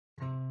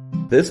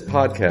This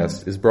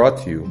podcast is brought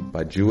to you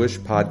by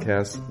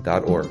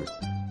JewishPodcasts.org.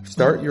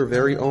 Start your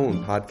very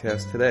own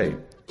podcast today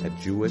at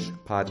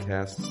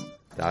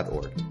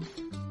JewishPodcasts.org.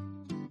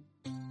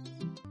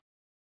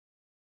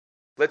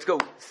 Let's go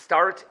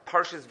start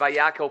Parshas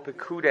Vayakel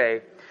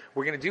Pekudei.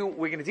 We're gonna deal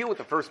with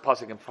the first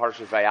pasuk in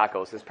Parshas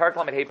Vayakel. It says, Parak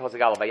Lamed Hey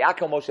Pasuk Aleph.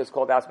 Vayakel Moshe is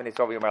called Das Bnei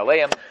Yisrael V'Yomer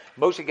Aleim.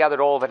 Moshe gathered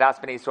all of Das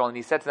Bnei Yisrael and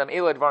he said to them,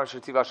 Eila Dvarim Asher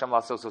Tziva Hashem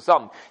La'asos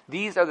Osam.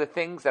 These are the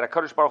things that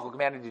HaKadosh Baruch Hu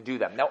commanded to do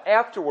them. Now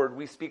afterward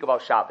we speak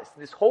about Shabbos.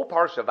 This whole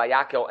Parsha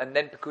Vayakel and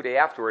then Pekudei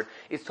afterward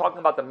is talking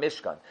about the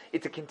Mishkan.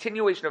 It's a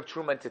continuation of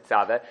Truma and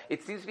Tetzaveh.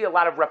 It seems to be a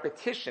lot of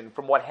repetition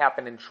from what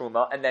happened in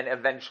Truma and then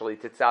eventually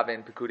Tetzaveh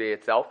and Pekudei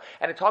itself.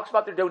 And it talks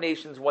about their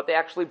donations, what they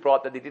actually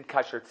brought, that they did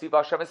kasher,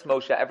 Tziva Hashem es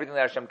Moshe, everything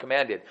that Hashem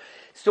commanded.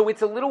 So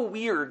it's a little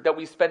weird that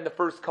we spend the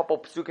first couple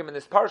psukim in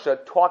this parsha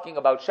talking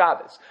about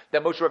Shabbos.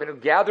 That Moshe Rabbeinu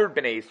gathered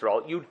Bnei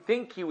Yisrael. You'd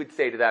think he would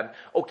say to them,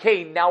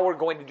 okay, now we're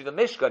going to do the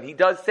Mishkan. He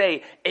does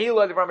say,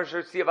 Eila Dvarim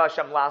Asher Tziva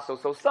Hashem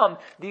La'asos Osam.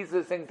 These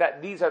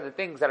are the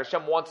things that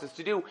Hashem wants us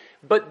to do.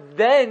 But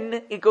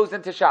then it goes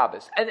into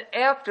Shabbos. And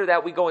after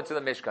that we go into the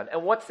Mishkan.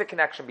 And what's the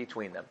connection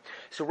between them?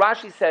 So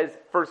Rashi says,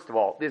 first of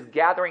all, this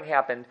gathering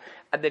happened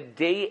on the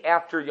day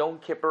after Yom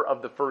Kippur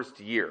of the first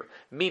year.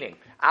 Meaning,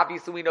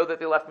 obviously we know that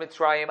they left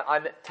Mitzrayim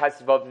on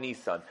Tesvav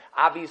Nisan.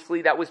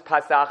 Obviously that was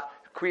Pasach.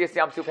 Kriyas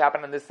Yam Suf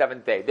happened on the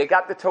seventh day. They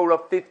got the Torah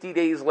 50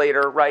 days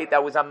later, right?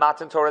 That was on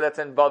Matan Torah, that's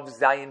in Vav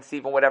Zayin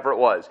Sivan, whatever it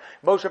was.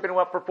 Moshe Rabbeinu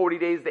went up for 40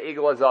 days, the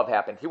Egel Azav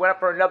happened. He went up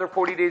for another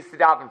 40 days to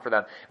daven for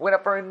them. He went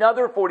up for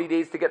another 40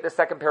 days to get the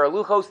second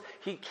Paraluchos.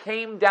 He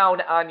came down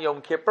on Yom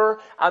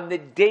Kippur. On the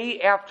day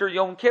after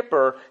Yom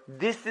Kippur,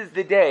 this is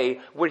the day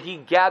where he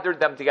gathered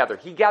them together.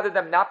 He gathered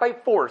them not by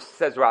force,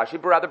 says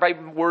Rashi, but rather by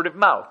word of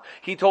mouth.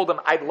 He told them,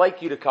 I'd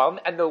like you to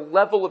come, and the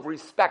level of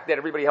respect that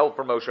everybody held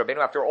for Moshe Rabbeinu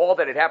after all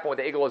that had happened with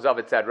the Egel Azav,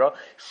 etc.,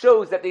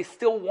 shows that they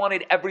still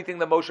wanted everything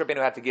that Moshe Rabbeinu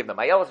had to give them.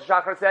 Ayeles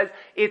Shachar says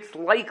it's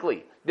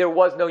likely there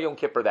was no Yom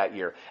Kippur that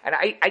year. And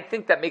I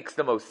think that makes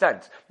the most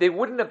sense. They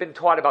wouldn't have been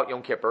taught about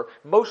Yom Kippur.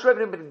 Moshe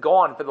Rabbeinu had been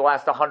gone for the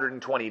last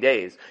 120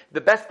 days.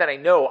 The best that I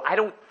know, I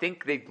don't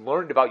think they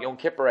learned about Yom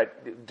Kippur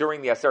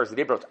during the Aseret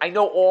Dibros. I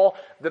know all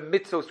the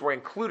mitzvos were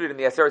included in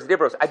the Aseret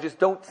Dibros. I just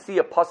don't see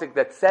a pasuk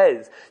that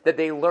says that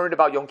they learned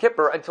about Yom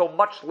Kippur until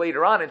much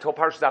later on, until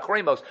Parshas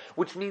Acharei Mos,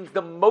 which means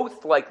the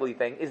most likely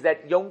thing is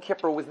that Yom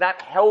Kippur was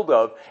not held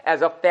of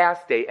as a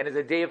fast day and as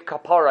a day of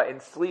kapara and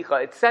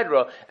slicha,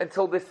 etc.,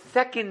 until the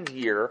second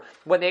year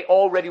when they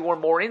already were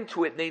more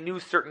into it and they knew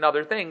certain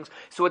other things.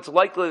 So it's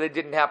likely that it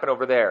didn't happen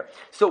over there.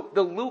 So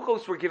the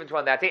luchos were given to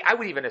on that day. I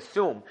would even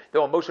assume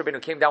that when Moshe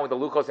Rabbeinu came down with the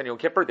luchos and Yom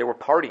Kippur, they were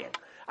partying.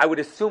 I would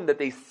assume that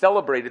they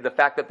celebrated the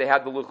fact that they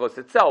had the luchos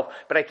itself,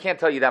 but I can't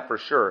tell you that for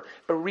sure.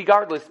 But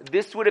regardless,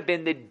 this would have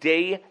been the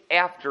day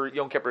after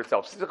Yom Kippur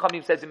itself. Sister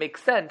Chamim says it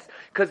makes sense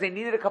because they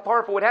needed a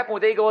kapara for what happened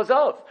with Egel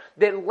Azav.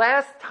 The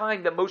last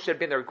time that Moshe had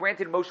been there,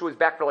 granted Moshe was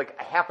back for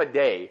like half a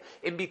day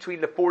in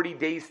between the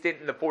 40-day stint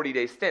and the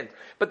 40-day stint,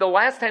 but the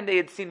last time they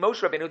had seen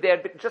Moshe Rabbeinu, they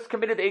had just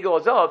committed the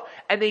Egel Azav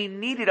and they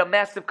needed a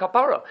massive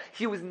kapara.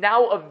 He was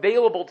now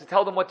available to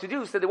tell them what to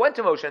do, so they went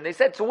to Moshe and they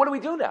said, so what do we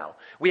do now?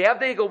 We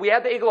had the Egel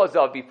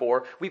Azav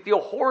before. We feel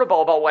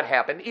horrible about what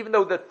happened, even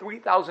though the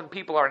 3,000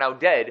 people are now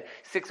dead,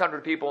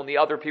 600 people and the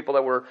other people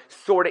that were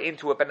sort of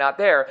into it but not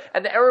there,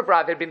 and the Erev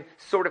Rav had been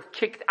sort of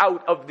kicked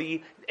out of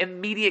the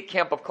immediate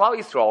camp of Klal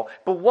Yisrael,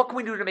 but what can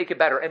we do to make it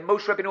better? And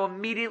Moshe Rabbeinu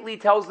immediately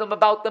tells them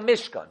about the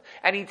Mishkan,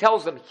 and he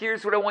tells them,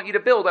 here's what I want you to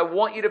build. I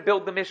want you to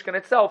build the Mishkan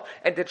itself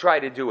and to try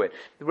to do it.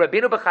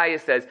 Rabbeinu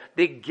Bechaya says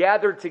they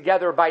gathered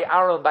together by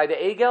Aaron, by the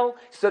Egel,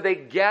 so they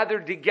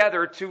gathered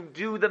together to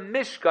do the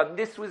Mishkan.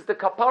 This was the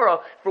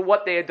kapara for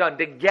what they had done,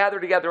 to gather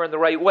together in the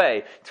right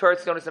way.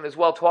 Teretz Yonasan as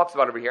well talks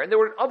about over here. And there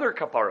were other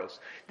kaparos.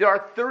 There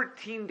are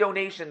 13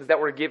 donations that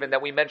were given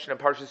that we mentioned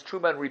in Parshas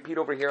Truma and repeat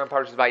over here in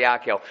Parshas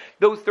Vayakel.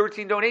 Those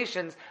 13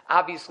 donations,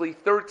 obviously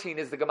 13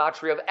 is the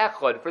gematria of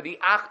Echad for the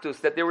Achdus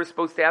that they were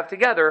supposed to have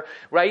together,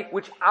 right?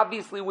 Which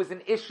obviously was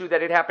an issue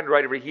that had happened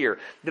right over here.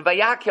 The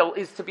Vayakel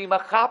is to be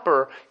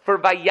machaper for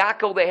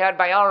Vayakel they had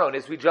by Aaron,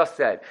 as we just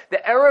said. The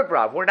Erev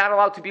Rav were not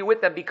allowed to be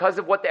with them because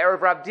of what the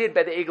Erev Rav did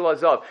by the Egel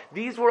Azav.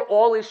 These were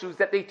all issues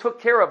that they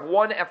took care of,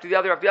 one after the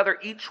other,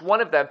 each one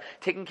of them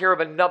taking care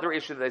of another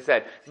issue that they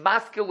said.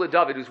 Maskil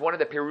LeDavid, who's one of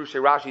the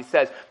Perushei Rashi,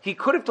 says he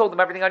could have told them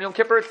everything on Yom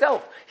Kippur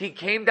itself. He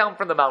came down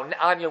from the mountain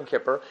on Yom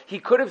Kippur. He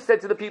could have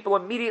said to the people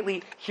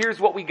immediately, here's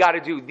what we got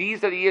to do.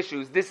 These are the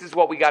issues. This is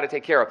what we got to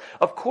take care of.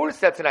 Of course,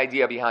 that's an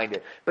idea behind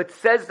it. But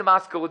says the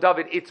Maskil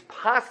LeDavid, it's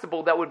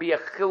possible that would be a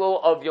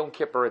chilul of Yom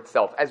Kippur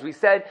itself. As we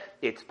said,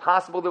 it's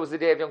possible there was a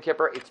day of Yom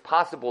Kippur. It's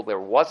possible there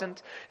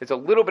wasn't. It's a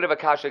little bit of a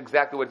kasha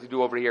exactly what to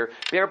do over here.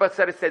 Be'er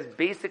Basara says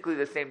basically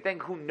the same thing.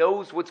 Who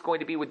knows what's going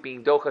to be with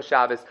being Docha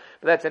Shabbos?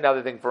 But that's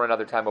another thing for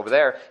another time over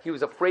there. He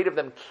was afraid of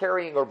them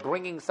carrying or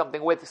bringing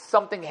something with,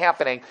 something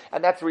happening,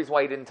 and that's the reason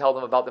why he didn't tell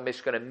them about the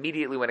Mishkan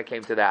immediately when it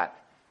came to that.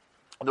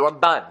 The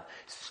Ramban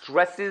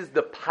stresses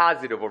the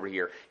positive over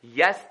here.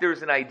 Yes,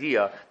 there's an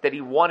idea that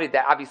he wanted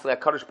that, obviously,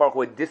 HaKadosh Baruch Hu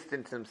would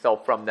distance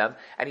himself from them,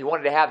 and he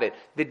wanted to have it.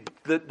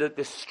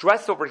 The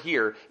stress over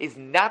here is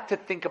not to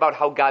think about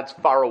how God's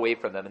far away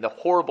from them and the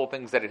horrible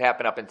things that had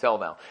happened up until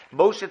now.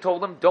 Moshe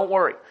told them, don't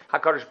worry.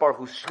 HaKadosh Baruch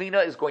Hu's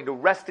Shekhinah is going to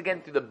rest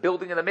again through the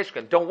building of the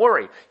Mishkan. Don't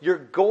worry. You're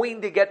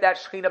going to get that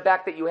Shekhinah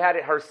back that you had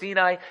at Har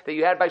Sinai, that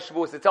you had by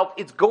Shavuos itself.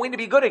 It's going to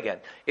be good again.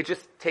 It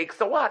just takes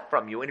a lot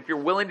from you, and if you're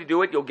willing to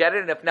do it, you'll get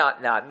it, and if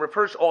not, not. And Rav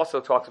Hirsch also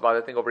talks about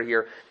it, I think, over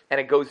here, and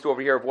it goes to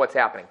over here of what's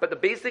happening. But the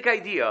basic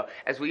idea,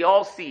 as we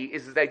all see,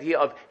 is this idea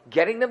of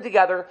getting them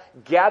together,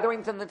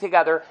 gathering them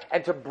together,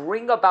 and to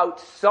bring about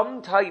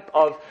some type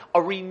of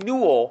a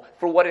renewal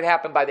for what had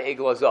happened by the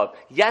Egel Azav.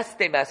 Yes,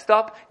 they messed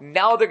up.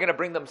 Now they're going to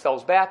bring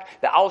themselves back.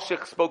 The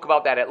Alshich spoke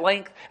about that at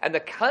length, and the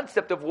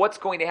concept of what's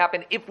going to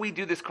happen if we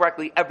do this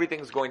correctly,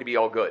 everything's going to be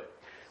all good.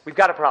 We've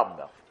got a problem,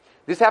 though.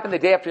 This happened the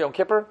day after Yom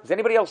Kippur. Does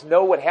anybody else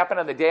know what happened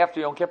on the day after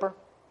Yom Kippur?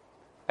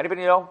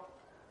 Anybody know?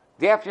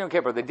 Day after Yom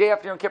Kippur. The day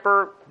after Yom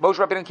Kippur, Moshe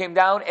Rabbeinu came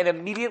down, and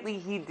immediately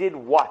he did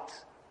what?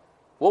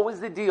 What was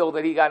the deal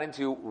that he got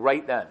into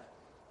right then?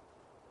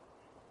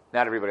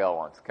 Not everybody all at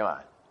once. Come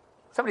on.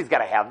 Somebody's got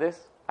to have this.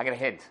 I'm going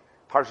to hint.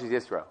 Parshas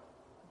Yisro.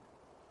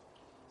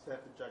 Set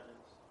up the judges.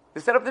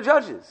 To set up the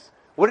judges.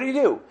 What did he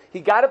do? He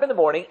got up in the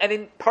morning, and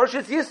in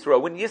Parshas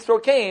Yisro, when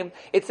Yisro came,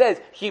 it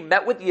says he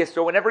met with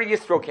Yisro whenever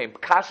Yisro came.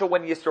 Kasha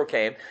when Yisro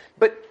came.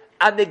 But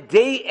on the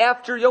day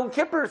after Yom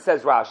Kippur,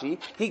 says Rashi,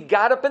 he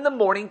got up in the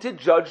morning to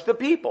judge the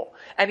people.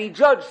 And he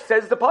judged,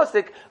 says the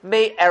Pasuk,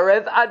 may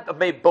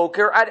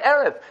boker ad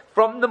erev,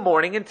 from the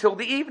morning until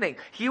the evening.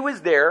 He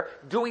was there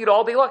doing it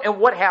all day long. And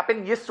what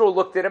happened? Yisro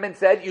looked at him and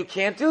said, you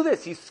can't do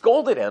this. He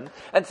scolded him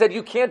and said,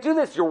 you can't do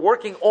this. You're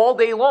working all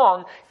day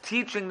long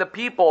teaching the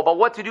people about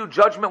what to do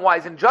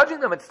judgment-wise and judging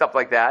them and stuff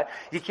like that.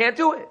 You can't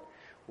do it.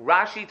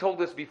 Rashi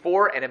told us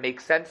before, and it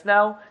makes sense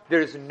now,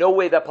 there's no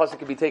way that pasuk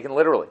can be taken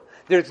literally.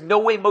 There's no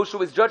way Moshe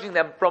was judging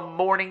them from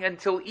morning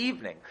until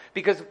evening.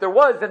 Because if there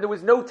was, then there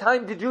was no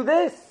time to do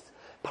this.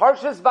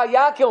 Parshas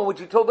Vayakhel, which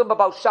he told them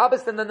about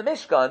Shabbos and then the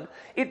Mishkan,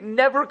 it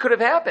never could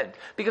have happened.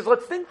 Because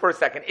let's think for a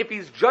second. If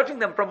he's judging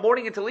them from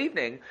morning until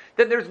evening,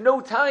 then there's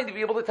no time to be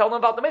able to tell them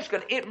about the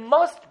Mishkan.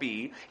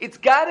 It's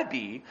got to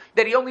be,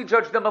 that he only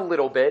judged them a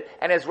little bit.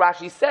 And as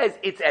Rashi says,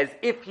 it's as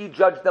if he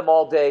judged them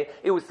all day.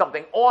 It was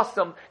something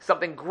awesome,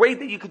 something great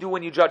that you could do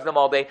when you judge them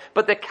all day.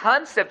 But the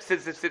concept,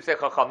 says the Sifsei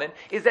Chachamim,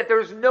 is that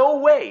there's no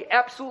way,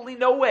 absolutely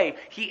no way,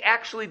 he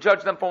actually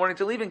judged them from morning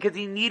until evening because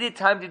he needed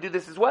time to do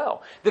this as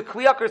well. The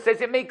Kli Yakar says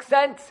it makes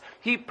sense.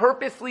 He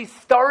purposely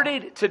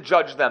started to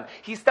judge them.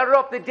 He started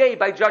off the day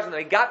by judging them.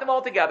 He got them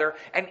all together,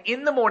 and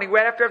in the morning,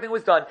 right after everything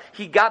was done,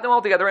 he got them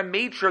all together and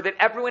made sure that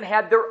everyone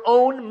had their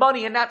own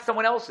money and not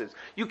someone else's.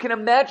 You can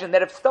imagine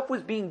that if stuff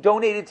was being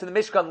donated to the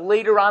Mishkan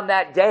later on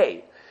that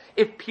day,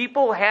 if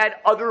people had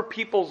other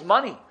people's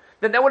money,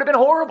 then that would have been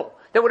horrible.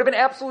 That would have been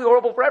absolutely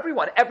horrible for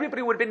everyone.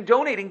 Everybody would have been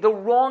donating the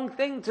wrong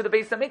thing to the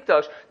Beis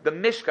HaMikdash, the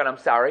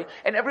Mishkan,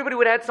 and everybody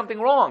would have had something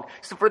wrong.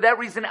 So for that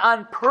reason,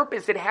 on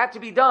purpose, it had to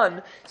be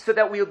done so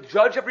that we'll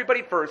judge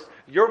everybody first.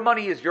 Your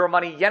money is your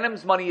money.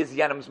 Yenim's money is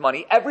Yenim's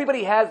money.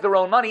 Everybody has their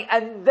own money.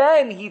 And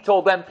then he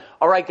told them,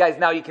 all right, guys,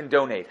 now you can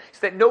donate. So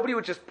that nobody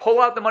would just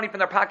pull out the money from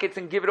their pockets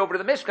and give it over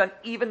to the Mishkan,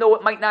 even though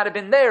it might not have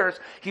been theirs.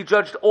 He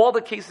judged all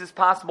the cases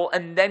possible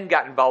and then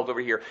got involved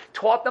over here.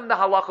 Taught them the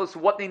halachos,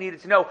 what they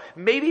needed to know.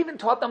 Maybe even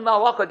taught them the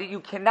halacha that you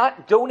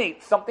cannot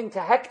donate something to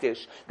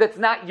Hektish that's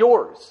not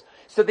yours.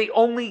 So they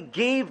only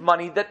gave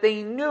money that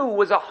they knew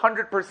was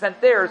 100%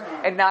 theirs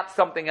and not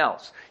something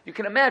else. You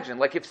can imagine,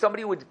 like if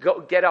somebody would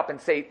get up and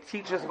say,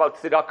 teach us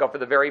about tzedakah for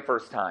the very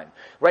first time,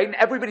 right? And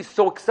everybody's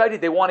so excited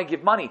they want to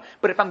give money.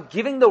 But if I'm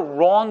giving the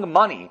wrong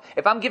money,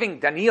 if I'm giving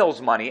Daniel's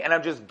money and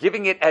I'm just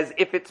giving it as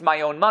if it's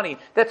my own money,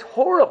 that's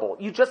horrible.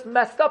 You just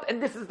messed up.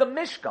 And this is the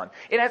Mishkan.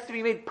 It has to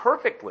be made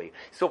perfectly.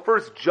 So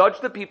first, judge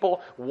the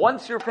people.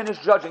 Once you're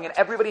finished judging and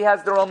everybody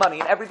has their own money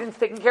and everything's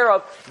taken care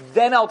of,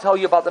 then I'll tell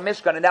you about the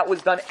Mishkan. And that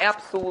was done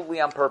absolutely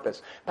on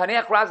purpose.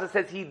 Paneach Raza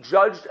says he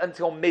judged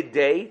until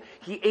midday.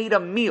 He ate a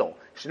meal.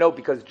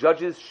 Because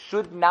judges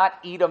should not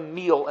eat a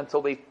meal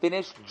until they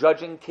finish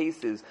judging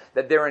cases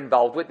that they're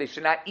involved with. They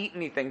should not eat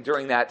anything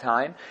during that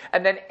time.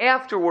 And then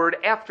afterward,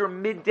 after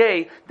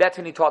midday, that's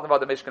when he taught them about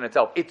the Mishkan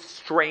itself. It's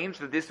strange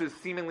that this was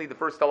seemingly the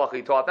first halacha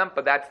he taught them,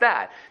 but that's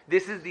that.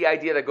 This is the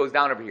idea that goes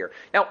down over here.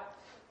 Now,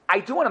 I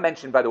do want to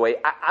mention, by the way,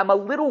 I'm a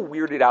little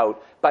weirded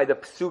out by the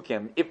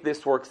psukim if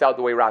this works out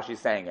the way Rashi's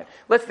saying it.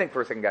 Let's think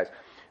for a second, guys.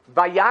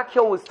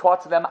 Vayakhel was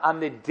taught to them on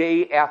the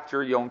day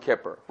after Yom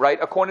Kippur, right?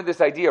 According to this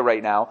idea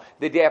right now,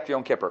 the day after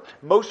Yom Kippur.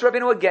 Moshe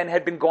Rabbeinu, again,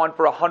 had been gone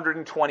for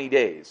 120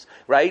 days,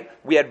 right?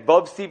 We had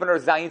Vav Sivan or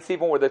Zayin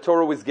Sivan where the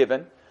Torah was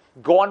given,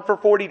 gone for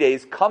 40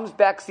 days, comes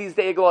back, sees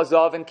the Egel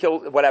Azav and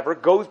kills, whatever,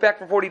 goes back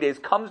for 40 days,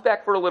 comes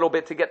back for a little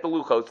bit to get the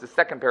Luchos, the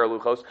second pair of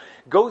Luchos,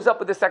 goes up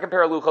with the second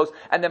pair of Luchos,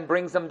 and then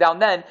brings them down.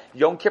 Then,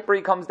 Yom Kippur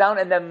he comes down,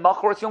 and then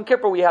Machoros Yom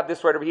Kippur, we have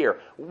this right over here.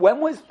 When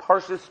was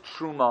Parshas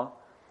Truma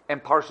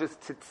and Parshas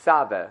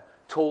Tetzaveh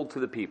told to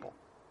the people?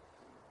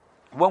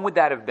 When would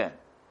that have been?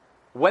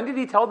 When did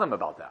he tell them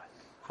about that?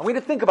 I'm going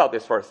to think about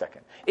this for a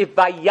second. If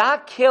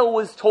Vayakel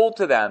was told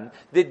to them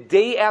the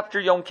day after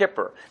Yom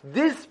Kippur,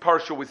 this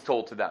Parsha was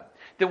told to them,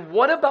 then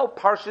what about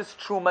Parshas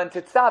Truma and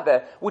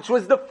Tetzaveh, which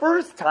was the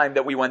first time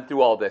that we went through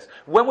all this?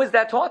 When was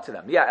that taught to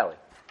them? Yeah, Eli.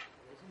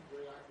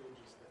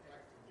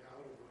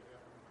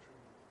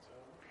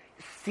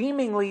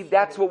 Seemingly,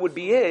 that's what would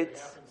be it.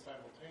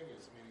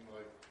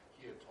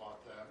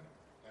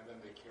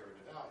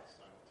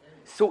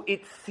 So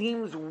it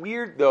seems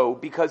weird, though,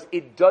 because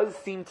it does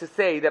seem to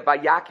say that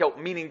Vayakel,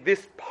 meaning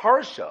this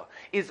Parsha,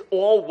 is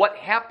all what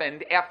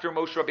happened after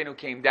Moshe Rabbeinu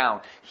came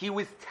down. He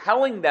was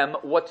telling them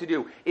what to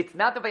do. It's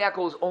not that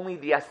Vayakel is only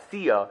the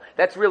Asiyah.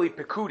 That's really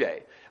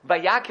Pekude.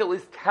 Vayakel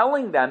is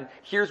telling them,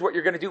 here's what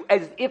you're going to do,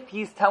 as if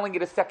he's telling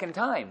it a second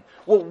time.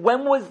 Well,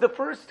 when was the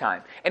first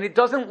time? And it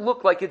doesn't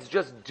look like it's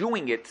just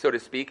doing it, so to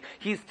speak.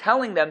 He's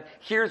telling them,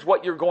 here's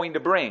what you're going to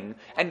bring,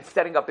 and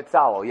setting up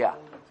Itzalo. Yeah.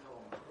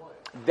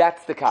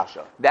 That's the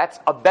kasha. That's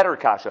a better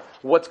kasha.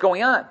 What's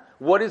going on?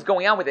 What is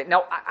going on with it?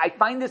 Now, I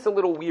find this a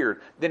little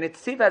weird. The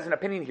Netziv has an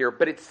opinion here,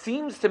 but it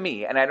seems to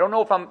me, and I don't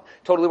know if I'm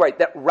totally right,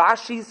 that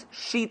Rashi's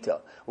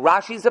Shita,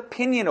 Rashi's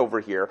opinion over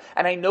here,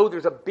 and I know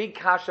there's a big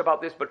kasha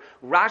about this, but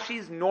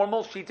Rashi's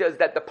normal Shita is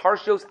that the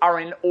Parshos are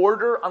in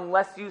order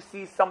unless you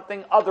see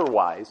something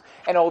otherwise.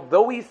 And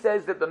although he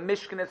says that the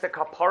Mishkan is a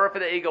kapara for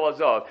the Egel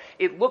Azav,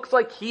 it looks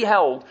like he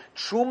held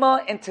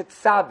Truma and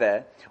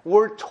Tetzaveh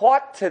were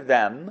taught to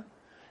them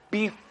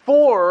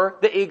before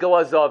the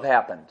Egel Azav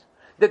happened.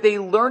 That they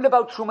learned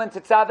about Truma and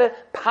Tetzaveh,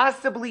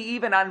 possibly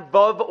even on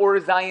Vav or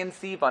Zion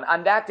Sivan,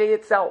 on that day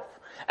itself.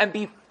 And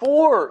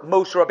before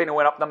Moshe Rabbeinu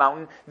went up the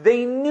mountain,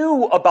 they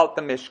knew about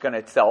the Mishkan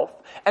itself.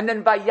 And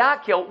then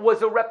Vayakel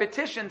was a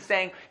repetition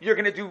saying, you're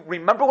going to do,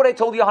 remember what I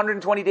told you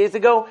 120 days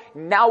ago?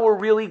 Now we're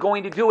really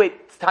going to do it.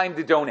 It's time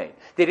to donate.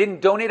 They didn't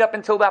donate up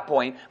until that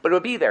point, but it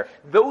would be there.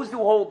 Those who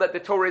hold that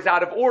the Torah is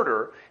out of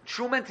order,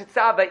 Truma and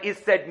Tetzaveh is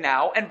said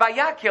now, and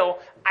Vayakel,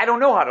 I don't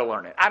know how to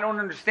learn it. I don't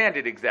understand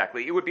it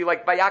exactly. It would be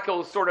like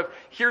Vayakel is sort of,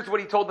 here's what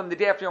he told them the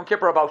day after Yom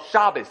Kippur about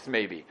Shabbos,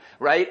 maybe,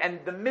 right? And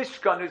the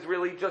Mishkan is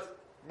really just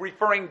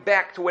referring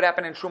back to what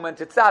happened in Truma and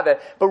Tetzaveh,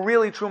 but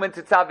really Truma and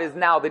Tetzaveh is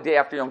now the day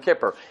after Yom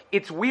Kippur.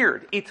 It's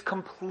weird. It's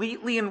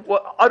completely and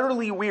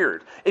utterly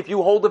weird if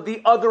you hold of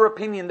the other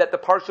opinion that the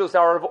Parshos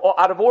are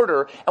out of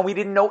order, and we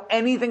didn't know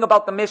anything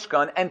about the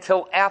Mishkan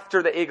until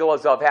after the Egel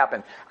Azav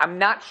happened. I'm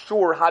not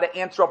sure how to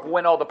answer up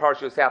when all the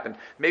Parshos happened.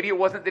 Maybe it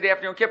wasn't the day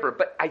after Yom Kippur,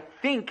 but I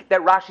think that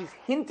Rashi's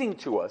hinting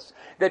to us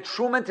that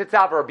Truma and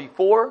Tetzaveh are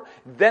before,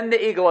 then the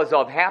Egel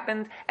Azav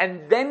happened,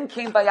 and then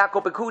came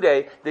Vayakel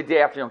Pekude the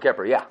day after Yom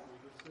Kippur. Yeah.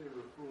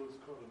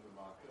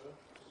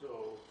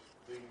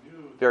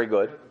 Very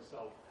good.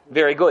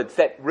 Very good.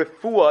 Set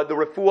refuah, the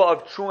refuah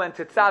of Truma and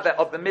Tetzaveh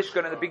of the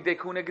Mishkan and the Big Day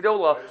Kuna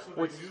Gedola.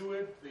 So they knew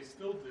it, they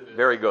still did it.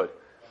 Very good.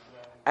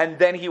 And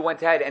then he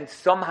went ahead, and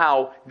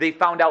somehow they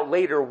found out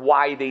later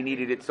why they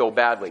needed it so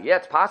badly. Yeah,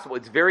 it's possible.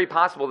 It's very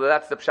possible that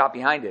that's the pshat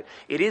behind it.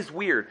 It is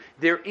weird.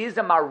 There is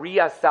a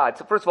Maria Sad.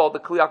 So first of all,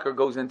 the Kli Yakar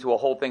goes into a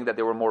whole thing that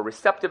they were more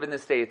receptive in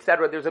this day,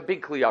 etc. There's a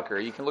big Kli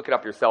Yakar. You can look it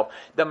up yourself.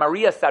 The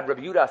Maria Sad,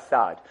 Rabbi Yehuda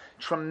Sad,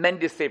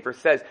 tremendous sefer,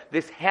 says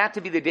this had to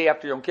be the day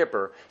after Yom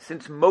Kippur,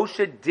 since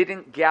Moshe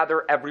didn't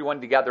gather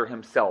everyone together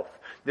himself.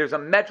 There's a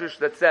medrash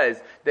that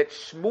says that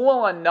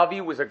Shmuel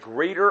HaNavi was a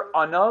greater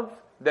Anav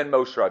than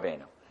Moshe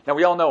Rabbeinu. Now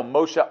we all know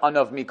Moshe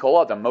Anav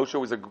Mikol Adam. Moshe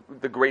was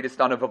the greatest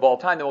Anav of all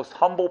time, the most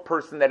humble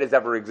person that has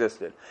ever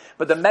existed.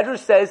 But the Medrash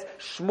says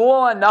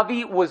Shmuel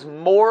HaNavi was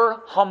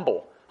more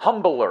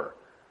humbler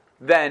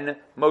than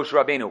Moshe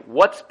Rabbeinu.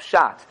 What's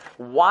pshat?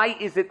 Why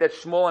is it that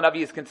Shmuel HaNavi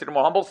is considered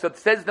more humble? So it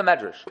says the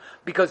Medrash,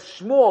 because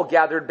Shmuel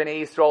gathered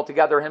Bnei Yisrael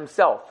together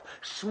himself.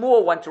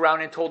 Shmuel went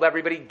around and told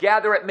everybody,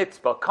 gather at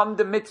Mitzvah, come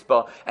to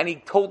Mitzvah, and he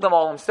told them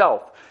all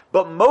himself.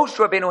 But Moshe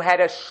Rabbeinu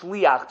had a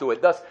shliach to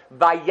it. Thus,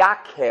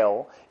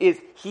 Vayakel is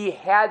he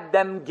had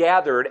them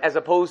gathered, as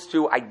opposed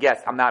to, I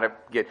guess, I'm not a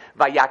good,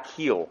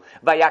 Vayakil.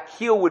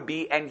 Vayakil would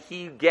be, and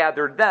he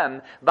gathered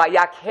them.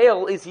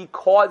 Vayakel is he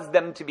caused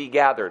them to be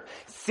gathered.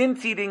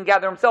 Since he didn't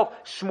gather himself,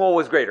 Shmuel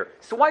was greater.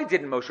 So why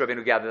didn't Moshe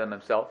Rabbeinu gather them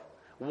himself?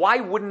 Why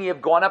wouldn't he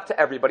have gone up to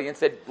everybody and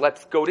said,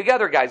 let's go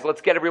together, guys,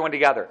 let's get everyone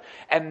together?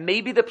 And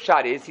maybe the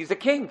pshat is, he's a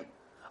king.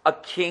 A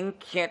king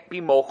can't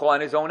be mochel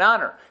on his own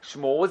honor.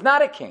 Shmuel was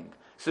not a king.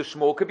 So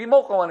Shmuel could be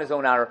mochel on his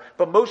own honor.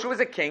 But Moshe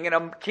was a king, and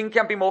a king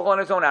can't be mochel on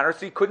his own honor,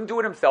 so he couldn't do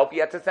it himself. He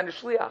had to send a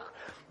shliach.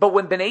 But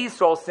when Bnei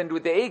Yisrael sinned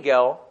with the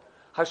Egel,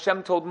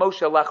 Hashem told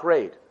Moshe, lech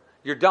raid.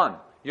 You're done.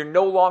 You're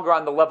no longer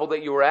on the level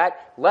that you were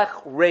at. Lech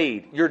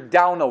raid. You're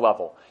down a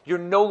level. You're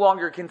no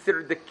longer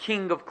considered the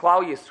king of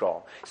Klal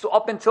Yisrael. So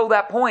up until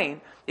that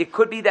point, it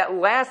could be that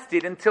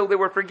lasted until they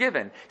were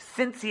forgiven.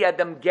 Since he had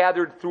them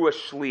gathered through a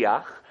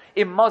shliach,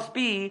 it must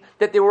be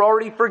that they were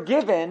already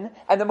forgiven,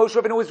 and the Moshe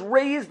Rabbeinu was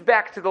raised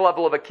back to the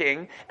level of a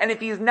king, and if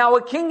he's now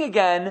a king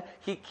again,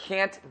 he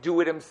can't do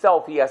it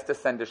himself. He has to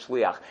send a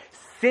shliach.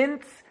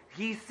 Since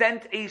he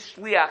sent a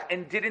shliach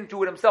and didn't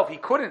do it himself, he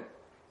couldn't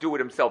do it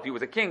himself. He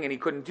was a king, and he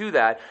couldn't do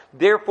that.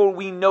 Therefore,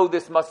 we know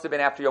this must have been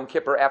after Yom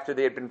Kippur, after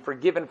they had been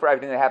forgiven for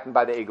everything that happened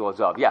by the Egel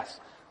Azav. Yes?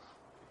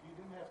 He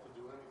didn't have to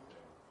do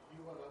anything.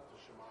 He went up to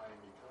Shema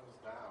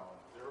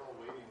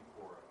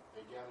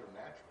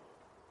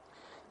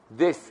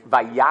this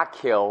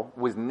Vayakil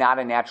was not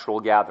a natural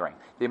gathering.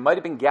 They might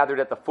have been gathered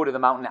at the foot of the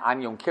mountain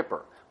on Yom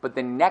Kippur. But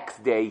the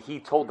next day, he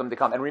told them to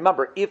come. And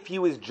remember, if he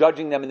was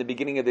judging them in the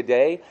beginning of the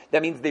day,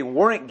 that means they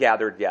weren't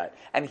gathered yet.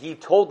 And he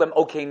told them,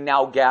 okay,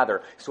 now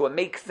gather. So it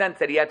makes sense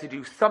that he had to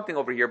do something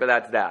over here, but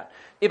that's that.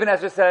 Ibn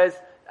Ezra says,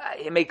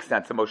 it makes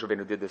sense that Moshe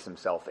Rabbeinu did this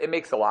himself. It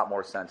makes a lot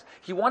more sense.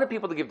 He wanted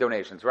people to give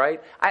donations,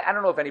 right? I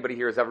don't know if anybody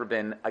here has ever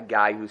been a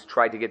guy who's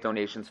tried to get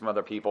donations from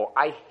other people.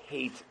 I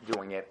hate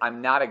doing it.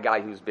 I'm not a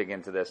guy who's big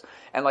into this.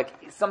 And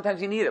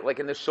sometimes you need it, like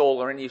in the shul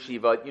or in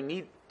yeshiva, you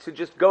need to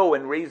just go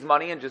and raise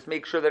money and just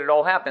make sure that it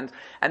all happens.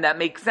 And that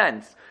makes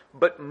sense.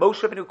 But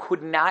Moshe Rabbeinu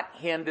could not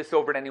hand this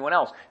over to anyone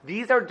else.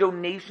 These are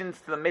donations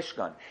to the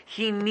Mishkan.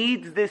 He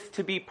needs this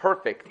to be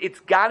perfect.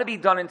 It's got to be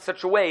done in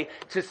such a way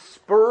to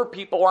spur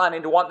people on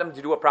and to want them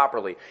to do it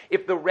properly.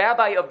 If the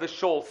rabbi of the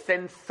shul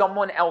sends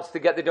someone else to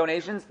get the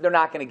donations, they're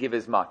not going to give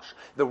as much.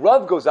 The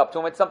Rav goes up to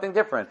him, it's something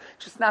different.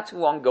 Just not too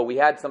long ago, we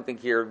had something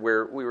here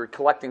where we were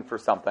collecting for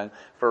something,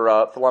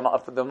 for the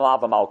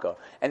Malava Malka.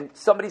 And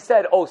somebody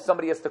said,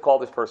 somebody has to call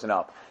this person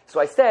up. So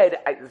I said,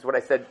 this is what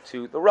I said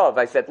to the Rav.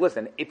 I said,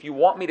 listen, if you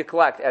want me to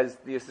collect as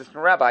the assistant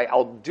rabbi,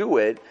 I'll do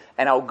it,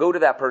 and I'll go to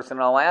that person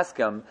and I'll ask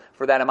him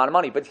for that amount of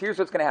money. But here's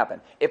what's going to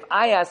happen. If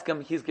I ask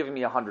him, he's giving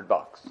me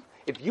 $100.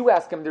 If you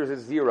ask him, there's a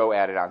zero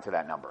added onto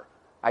that number.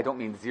 I don't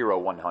mean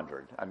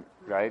 100,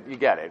 right? You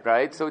get it,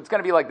 right? So it's going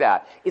to be like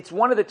that. It's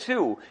one of the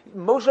two.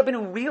 Moshe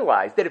Rabbeinu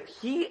realized that if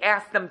he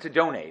asked them to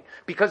donate,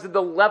 because of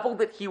the level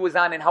that he was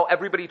on and how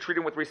everybody treated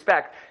him with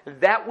respect,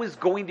 that was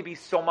going to be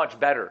so much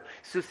better.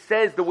 So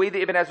says, the way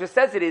that Ibn Ezra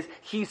says it is,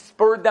 he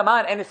spurred them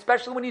on, and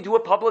especially when you do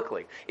it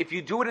publicly. If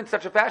you do it in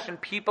such a fashion,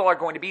 people are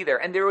going to be there.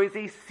 And there is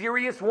a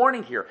serious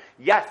warning here.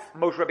 Yes,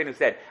 Moshe Rabbeinu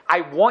said,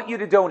 I want you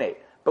to donate,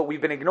 but we've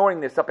been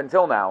ignoring this up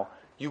until now.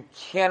 You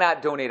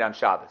cannot donate on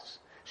Shabbos.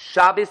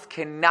 Shabbos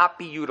cannot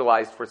be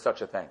utilized for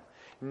such a thing.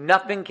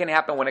 Nothing can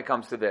happen when it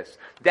comes to this.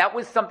 That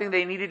was something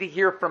they needed to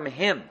hear from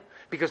him.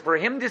 Because for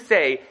him to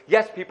say,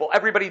 yes, people,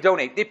 everybody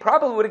donate, they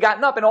probably would have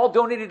gotten up and all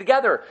donated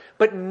together.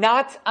 But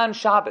not on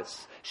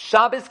Shabbos.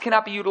 Shabbos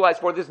cannot be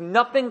utilized for. There's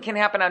nothing can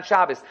happen on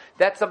Shabbos.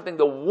 That's something,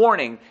 the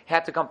warning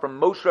had to come from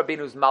Moshe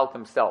Rabbeinu's mouth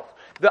himself.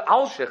 The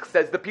Alshich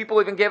says the people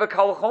even gave a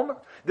Kal V'chomer.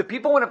 The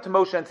people went up to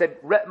Moshe and said,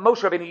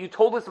 Moshe Rabbeinu, you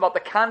told us about the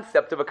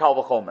concept of a Kal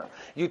V'chomer.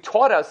 You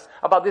taught us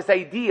about this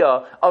idea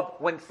of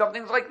when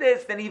something's like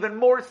this, then even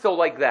more so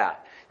like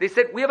that. They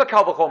said, we have a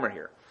Kal V'chomer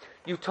here.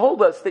 You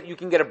told us that you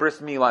can get a bris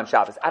milah on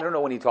Shabbos. I don't know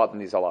when he taught them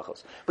these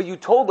halachos. But you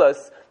told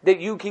us that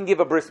you can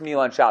give a bris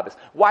milah on Shabbos.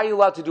 Why are you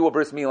allowed to do a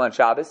bris milah on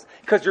Shabbos?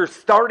 Because you're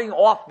starting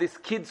off this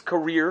kid's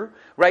career,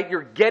 right?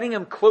 You're getting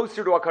him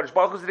closer to HaKadosh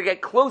Baruch Hu. So to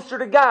get closer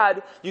to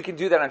God, you can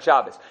do that on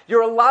Shabbos.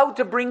 You're allowed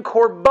to bring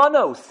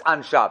korbanos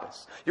on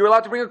Shabbos. You're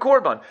allowed to bring a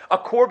korban. A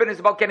korban is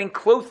about getting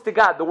close to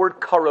God. The word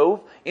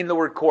karov in the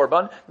word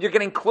korban. You're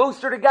getting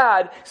closer to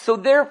God, so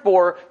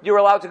therefore, you're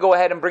allowed to go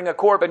ahead and bring a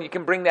korban. You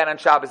can bring that on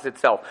Shabbos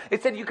itself.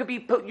 It said you could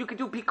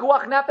do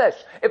pikuach nefesh.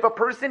 If a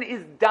person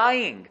is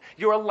dying,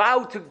 you're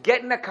allowed to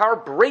get in a car,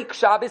 break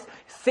Shabbos,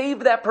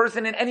 save that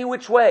person in any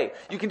which way.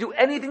 You can do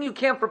anything you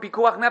can for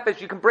pikuach nefesh.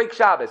 You can break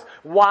Shabbos.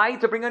 Why?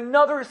 To bring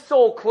another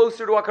soul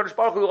closer to HaKadosh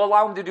Baruch Hu,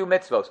 allow him to do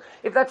mitzvos.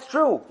 If that's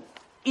true,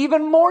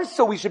 even more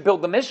so we should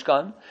build the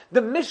Mishkan.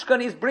 The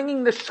Mishkan is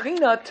bringing the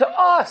Shekhinah to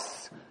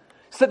us.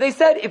 So they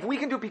said, if we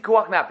can do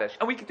pikuach nefesh,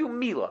 and we can do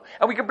milah,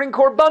 and we can bring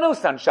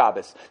korbanos on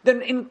Shabbos,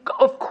 then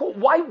of course,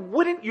 why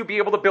wouldn't you be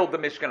able to build the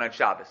Mishkan on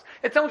Shabbos?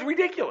 It sounds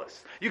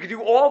ridiculous. You could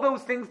do all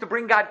those things to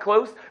bring God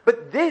close,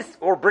 but this,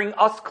 or bring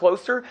us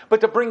closer,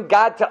 but to bring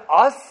God to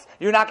us,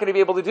 you're not going to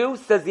be able to do.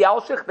 Says the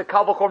Alshich, the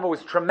Kal V'chomer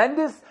was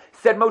tremendous.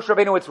 Said Moshe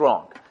Rabbeinu, it's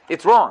wrong.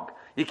 It's wrong.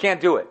 You can't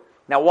do it.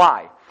 Now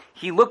why?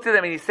 He looked at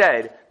them and he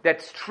said,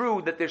 that's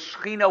true that the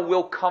Shekhinah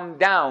will come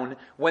down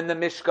when the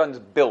Mishkan's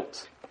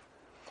built.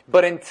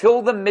 But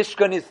until the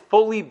Mishkan is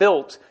fully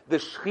built, the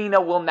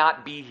Shekhinah will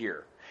not be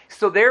here.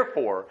 So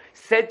therefore,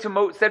 said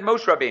Moshe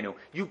Rabbeinu,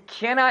 you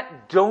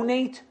cannot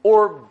donate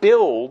or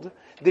build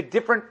the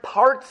different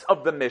parts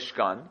of the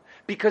Mishkan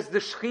because the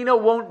Shekhinah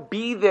won't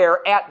be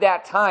there at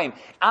that time.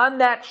 On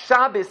that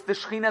Shabbos, the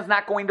Shekhinah is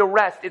not going to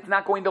rest. It's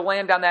not going to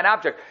land on that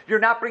object. You're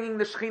not bringing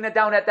the Shekhinah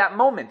down at that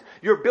moment.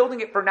 You're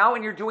building it for now,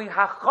 and you're doing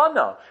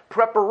hachana,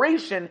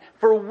 preparation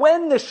for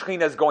when the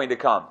Shekhinah is going to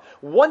come.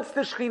 Once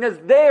the Shekhinah is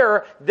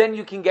there, then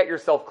you can get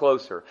yourself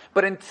closer.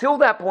 But until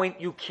that point,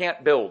 you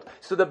can't build.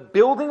 So the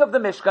building of the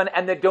Mishkan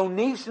and the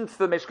donations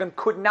to the Mishkan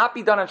could not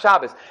be done on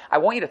Shabbos. I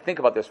want you to think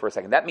about this for a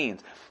second. That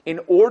means, in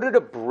order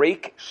to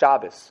break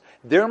Shabbos,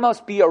 there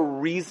must be a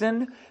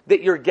reason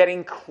that you're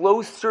getting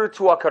closer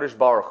to HaKadosh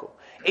Baruch Hu.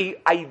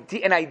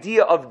 an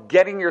idea of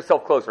getting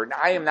yourself closer. Now,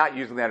 I am not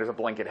using that as a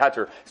blanket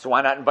heter, so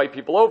why not invite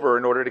people over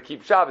in order to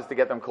keep Shabbos to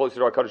get them closer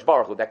to HaKadosh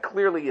Baruch Hu? That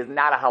clearly is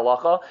not a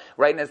halacha,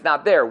 right? And it's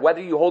not there.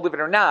 Whether you hold of it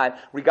or not,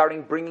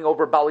 regarding bringing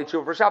over Bali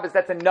Tshuva for Shabbos,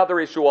 that's another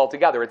issue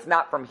altogether. It's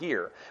not from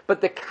here.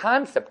 But the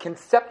concept,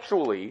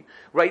 conceptually,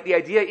 right, the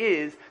idea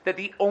is that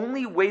the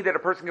only way that a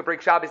person can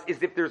break Shabbos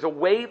is if there's a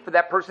way for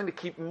that person to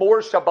keep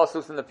more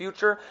Shabbosos in the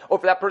future, or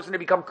for that person to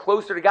become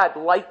closer to God,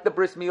 like the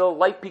bris milah,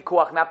 like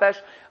pikuach nefesh,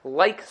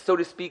 like, so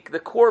to speak, the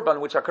korban,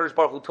 which HaKadosh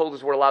Baruch Hu told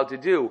us we're allowed to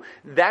do.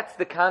 That's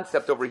the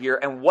concept over here,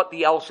 and what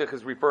the Elshich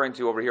is referring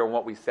to over here and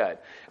what we said.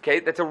 Okay,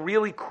 that's a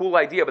really cool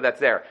idea, but that's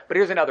there. But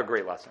here's another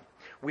great lesson.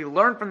 We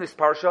learned from this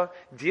parsha,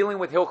 dealing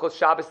with Hilchos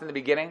Shabbos in the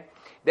beginning,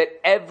 that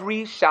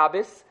every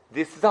Shabbos,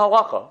 this is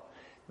halacha,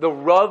 the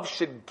Rav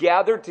should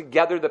gather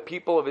together the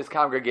people of his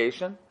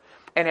congregation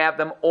and have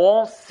them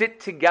all sit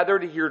together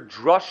to hear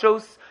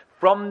drushos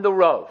from the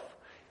Rav.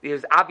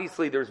 There's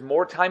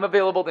more time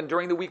available than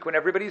during the week when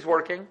everybody's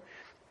working.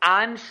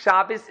 On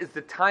Shabbos is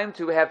the time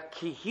to have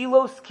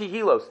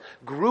kihilos,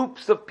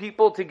 groups of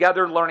people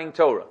together learning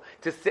Torah,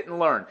 to sit and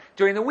learn.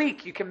 During the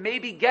week, you can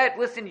maybe you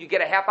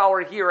get a half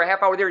hour here, a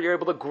half hour there, you're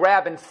able to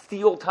grab and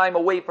steal time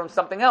away from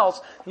something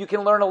else, you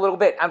can learn a little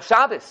bit. On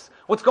Shabbos,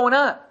 what's going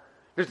on?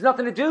 There's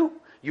nothing to do.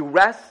 You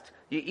rest,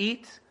 you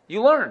eat,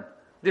 you learn.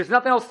 There's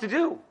nothing else to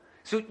do.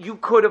 So you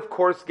could, of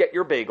course, get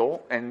your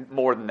bagel, and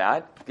more than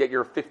that, get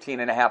your 15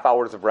 and a half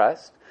hours of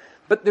rest.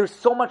 But there's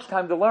so much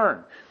time to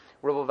learn.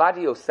 Rav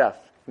Ovadia Yosef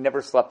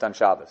never slept on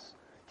Shabbos.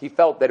 He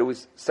felt that it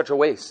was such a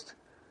waste.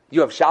 You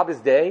have Shabbos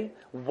day,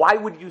 why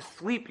would you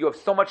sleep? You have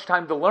so much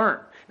time to learn.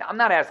 Now, I'm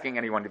not asking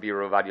anyone to be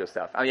Rav Ovadia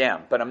Yosef. I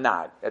am, but I'm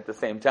not at the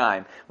same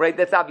time. Right?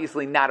 That's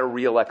obviously not a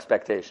real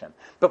expectation.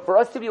 But for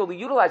us to be able to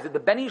utilize it, the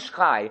Ben Ish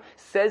Chai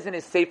says in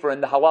his Sefer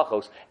in the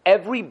Halachos,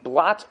 every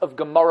blot of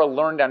Gemara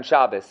learned on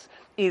Shabbos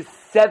is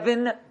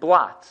 7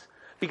 blots.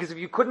 Because if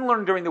you couldn't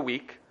learn during the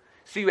week,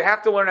 so you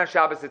have to learn on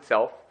Shabbos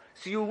itself,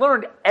 so you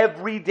learned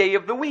every day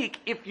of the week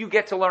if you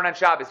get to learn on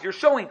Shabbos. You're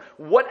showing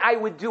what I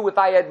would do if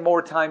I had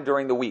more time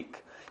during the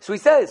week. So he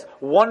says,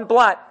 1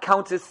 blot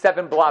counts as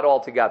 7 blot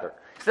altogether.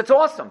 So that's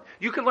awesome.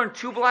 You can learn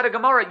 2 blot of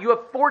Gemara. You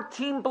have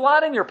 14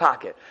 blot in your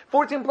pocket.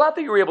 14 blot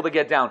that you were able to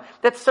get down.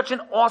 That's such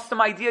an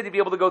awesome idea to be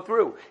able to go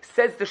through.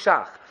 Says the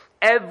Shach,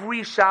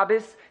 every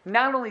Shabbos,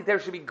 not only there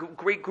should be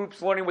great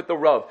groups learning with the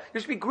Rav,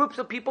 there should be groups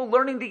of people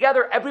learning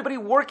together, everybody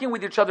working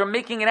with each other,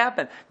 making it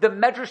happen. The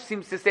Medrash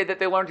seems to say that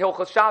they learned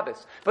Hilchos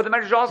Shabbos, but the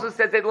Medrash also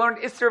says they learned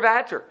Isser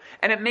V'Heter.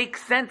 And it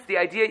makes sense. The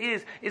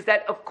idea is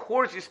that, of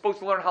course, you're supposed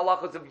to learn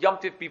halachas of Yom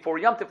Tif before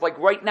Yom Tif, like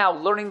right now,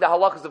 learning the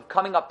halachas of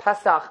coming up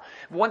Pesach.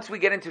 Once we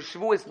get into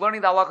Shavuos,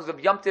 learning the halachas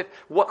of Yom Tif,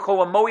 what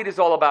Chol HaMoed is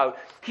all about.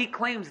 He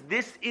claims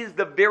this is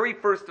the very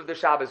first of the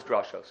Shabbos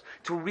drashos.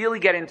 To really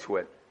get into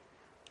it,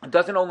 it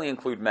doesn't only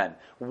include men.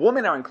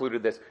 Women are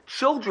included with this.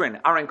 Children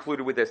are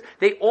included with this.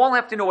 They all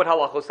have to know what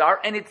halachos are,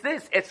 and it's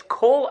this. It's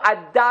kol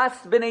adas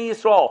b'nei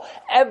Yisrael.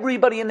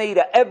 Everybody in the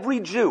Eidah, every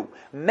Jew,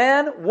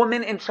 man,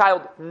 woman, and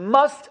child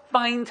must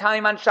find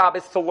time on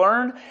Shabbos to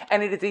learn,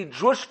 and it is a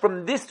drush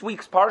from this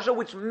week's parsha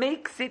which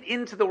makes it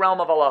into the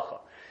realm of halacha.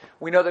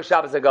 We know that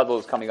Shabbos HaGadol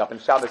is coming up,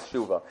 and Shabbos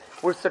Shuvah.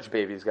 We're such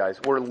babies,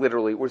 guys.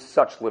 We're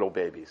such little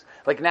babies.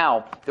 Like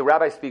now, the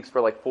rabbi speaks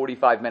for like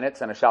 45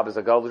 minutes, and a Shabbos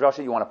HaGadol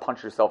drasha, you want to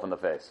punch yourself in the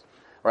face.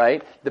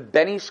 Right? The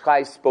Ben Ish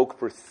Chai spoke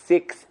for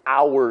 6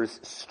 hours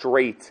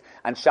straight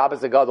on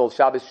Shabbos HaGadol,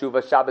 Shabbos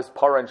Shuvah, Shabbos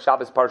Para, and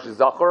Shabbos Parsha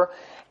Zachor.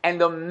 And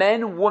the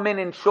men, women,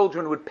 and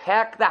children would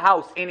pack the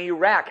house in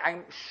Iraq.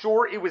 I'm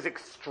sure it was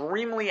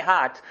extremely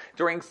hot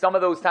during some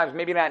of those times,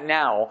 maybe not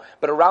now,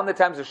 but around the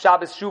times of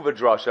Shabbos Shuvah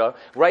drasha,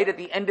 right at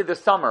the end of the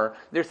summer.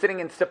 They're sitting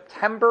in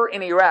September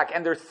in Iraq,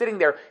 and they're sitting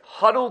there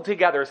huddled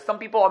together. Some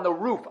people on the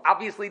roof.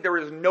 Obviously, there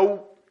is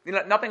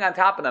nothing on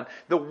top of them.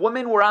 The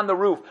women were on the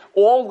roof,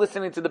 all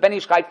listening to the Ben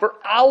Ish Chai for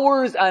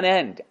hours on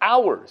end.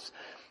 Hours.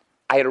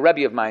 I had a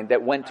Rebbe of mine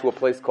that went to a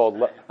place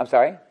called... I'm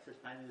sorry?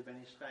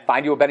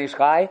 Find you a Ben Ish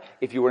Chai.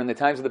 If you were in the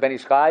times of the Ben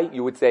Ish Chai,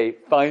 you would say,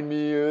 find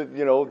me Rabbi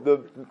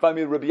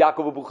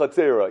Yaakov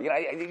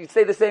Abuchatzera. You'd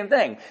say the same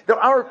thing. There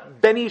are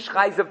Ben Ish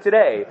Chais of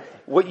today.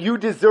 What you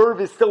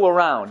deserve is still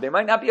around. There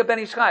might not be a Ben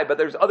Ish Chai, but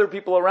there's other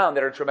people around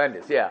that are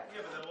tremendous. Yeah.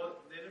 Yeah,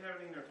 but they didn't have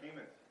any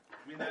entertainment.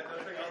 I mean, that's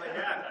like all they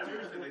had.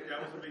 Seriously,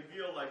 that was a big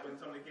deal. Like when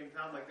somebody came to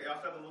town, like they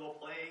also had the little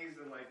plays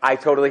and like. I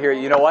totally hear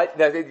you. You know what?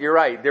 You're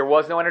right. There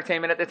was no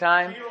entertainment at the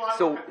time.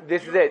 So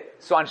this is it.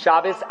 So on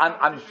Shabbos,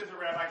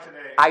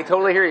 I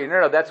totally hear you.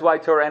 No, that's why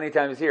Torah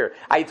Anytime is here.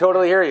 I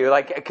totally hear you.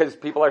 Like, because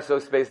people are so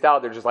spaced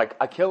out, they're just like,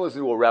 I can't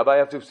listen to a rabbi, I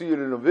have to see it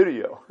in a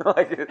video.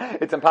 Like,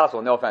 it's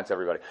impossible. No offense,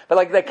 everybody. But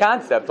like the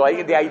concept,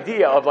 like the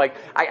idea of like,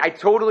 I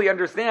totally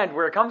understand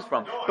where it comes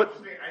from. No, but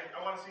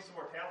I want to see some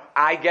more talent.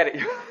 I get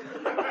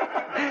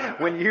it.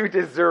 When you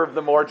deserve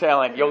the more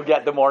talent, you'll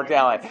get the more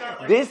talent. It's not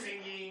like this.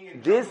 Singing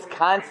This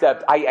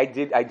concept, I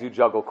do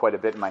juggle quite a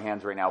bit in my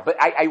hands right now. But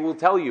I will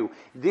tell you,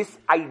 this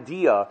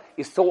idea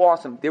is so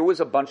awesome. There was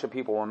a bunch of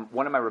people, and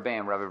one of my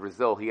Rebbeim, Rabbi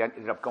Brazil, he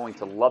ended up going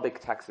to Lubbock,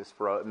 Texas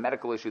for a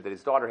medical issue that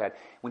his daughter had.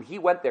 When he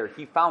went there,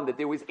 he found that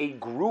there was a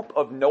group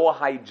of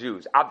Noahide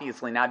Jews,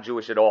 obviously not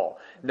Jewish at all.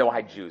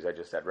 Noahide Jews, I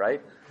just said,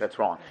 right? That's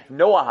wrong.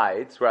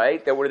 Noahides,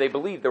 right? That were they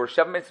believed. There were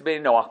Shevet Mitzvah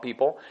Noach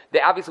people.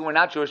 They obviously were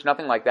not Jewish,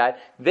 nothing like that.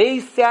 They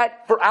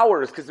sat for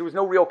hours because there was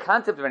no real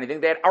concept of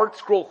anything. They had art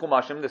scroll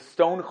Chumashim, the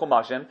stone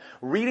Chumashim,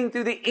 reading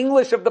through the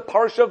English of the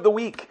Parsha of the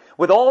week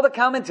with all the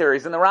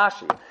commentaries in the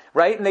Rashi,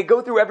 right? And they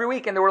go through every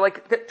week, and there were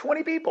like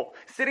 20 people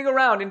sitting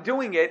around and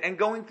doing it and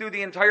going through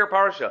the entire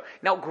Parsha.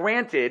 Now,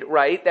 granted,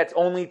 right, that's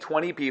only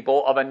 20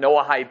 people of a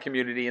Noahide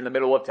community in the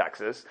middle of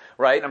Texas,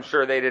 right? I'm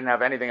sure they didn't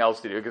have anything else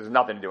to do because there's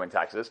nothing to do in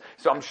Texas.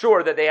 So I'm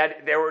sure that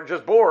they were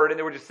just bored and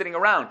they were just sitting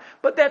around.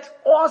 But that's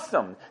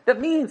awesome. That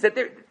means that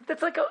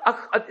that's like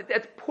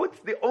that puts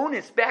the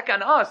onus back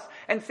on us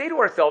and say to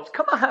ourselves,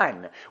 come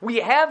on, we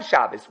have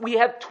Shabbos. We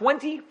have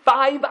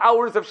 25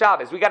 hours of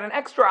Shabbos. We got an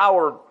extra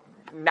hour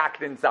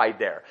knocked inside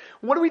there.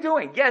 What are we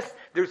doing? Yes,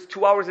 there's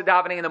 2 hours of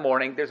davening in the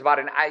morning. There's about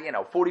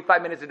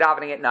 45 minutes of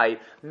davening at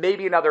night.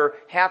 Maybe another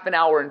half an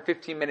hour and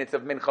 15 minutes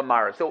of mincha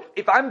mara. So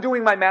if I'm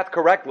doing my math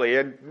correctly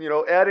and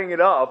adding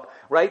it up,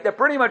 right, that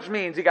pretty much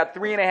means you got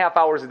 3.5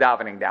 hours of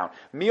davening down.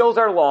 Meals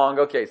are long.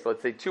 Okay, so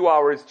let's say 2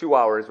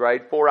 hours,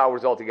 right? 4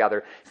 hours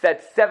altogether. So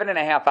that's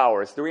 7.5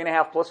 hours.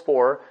 3.5 plus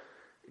 4.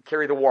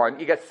 Carry the 1.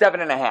 You got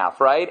 7.5,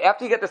 right?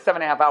 After you get the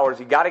 7.5 hours,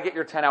 you got to get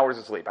your 10 hours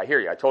of sleep. I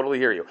hear you. I totally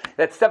hear you.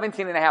 That's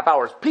 17.5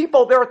 hours.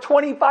 People, there are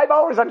 25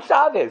 hours on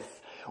Shabbos.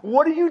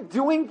 What are you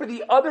doing for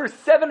the other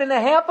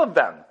 7.5 of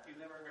them? You've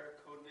never heard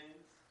of code names?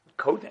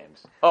 Code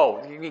names?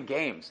 Oh, you mean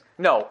games?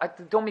 No,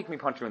 don't make me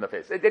punch you in the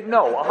face.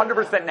 No,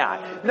 100%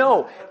 not.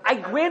 No,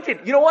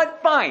 granted, you know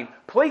what? Fine.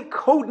 Play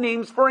code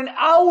names for an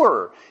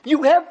hour.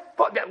 You have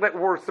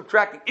we're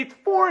subtracting. It's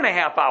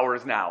 4.5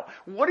 hours now.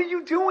 What are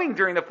you doing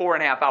during the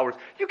 4.5 hours?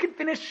 You could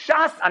finish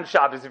Shas on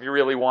Shabbos if you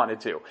really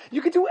wanted to.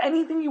 You could do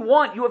anything you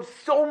want. You have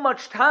so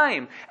much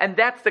time. And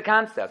that's the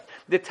concept.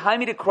 The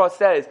Talmidei Cross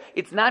says,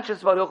 it's not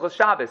just about Hilchos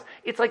Shabbos.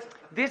 It's like,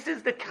 this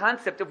is the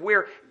concept of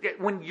where,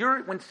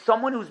 when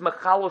someone who's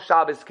Mechalo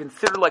Shabbos is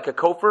considered like a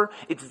kofar,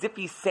 it's as if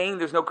he's saying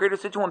there's no greater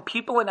situation. When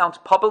people announce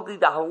publicly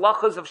the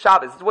halachas of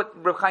Shabbos, this is what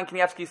Reb Chaim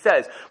Kanievsky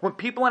says. When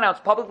people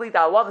announce publicly the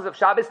halachas of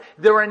Shabbos,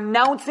 they're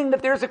announcing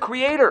that there's a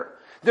creator.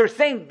 They're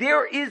saying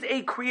there is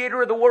a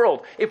creator of the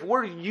world. If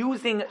we're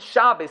using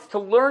Shabbos to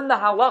learn the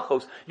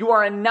halachos, you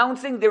are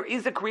announcing there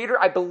is a creator.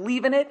 I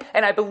believe in it,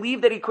 and I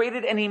believe that he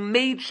created and he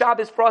made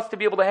Shabbos for us to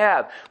be able to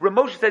have.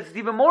 Ramosha says it's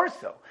even more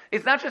so.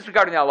 It's not just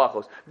regarding the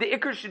halachos. The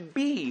ikr should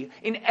be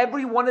in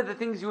every one of the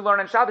things you learn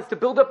on Shabbos to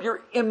build up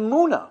your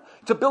emunah,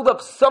 to build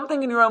up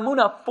something in your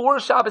emunah for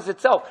Shabbos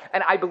itself.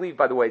 And I believe,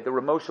 by the way, the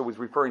Ramosha was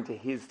referring to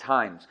his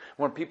times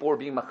when people were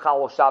being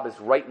machal Shabbos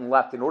right and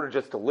left in order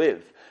just to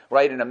live.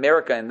 Right, in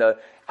America,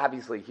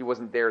 obviously he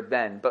wasn't there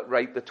then, but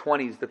right, the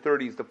 20s, the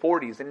 30s, the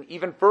 40s, and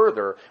even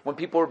further, when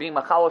people were being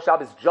machal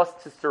Shabbos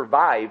just to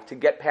survive, to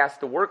get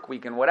past the work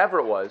week and whatever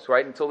it was,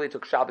 right, until they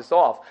took Shabbos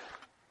off.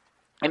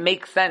 It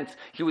makes sense.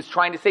 He was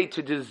trying to say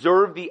to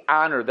deserve the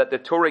honor that the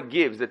Torah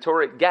gives, the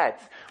Torah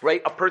gets,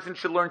 right? A person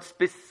should learn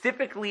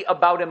specifically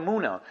about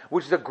Emunah,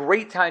 which is a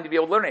great time to be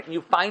able to learn it. And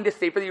you find a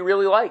sefer that you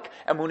really like.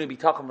 Emunah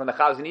B'tachon from the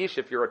Chazon Ish,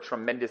 if you're a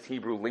tremendous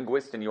Hebrew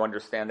linguist and you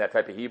understand that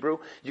type of Hebrew.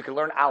 You can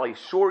learn Alei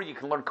Shur, you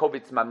can learn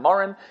Kovitz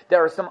Mamarim.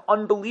 There are some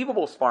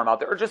unbelievable sparm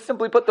out there. Or just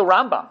simply put the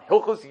Rambam,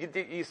 Hilchos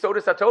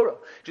Yisodas HaTorah.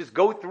 Just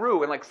go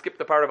through and skip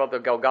the part about the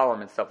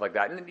Galgalim and stuff like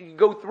that. And then you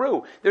go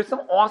through. There's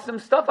some awesome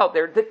stuff out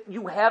there that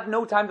you have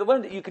no time to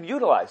learn that you can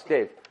utilize.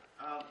 Dave?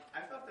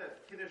 I thought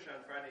that Kiddush on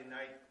Friday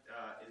night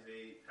is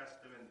a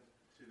testament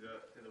to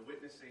the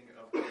witnessing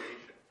of creation.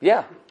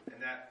 Yeah.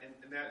 And that,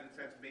 in a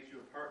sense, makes you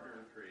a partner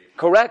in creation.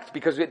 Correct,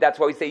 because that's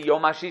why we say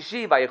Yom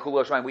HaShishi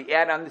Vayechulu Hashemayim. We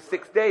add on the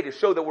 6th day to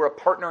show that we're a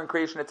partner in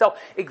creation itself.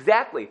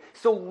 Exactly.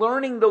 So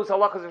learning those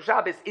halachas of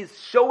Shabbos is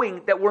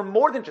showing that we're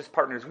more than just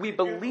partners. We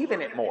believe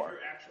in it more.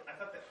 I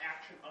thought the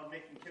action of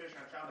making Kiddush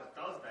on Shabbos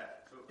does that.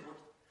 So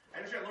I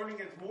understand learning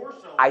is more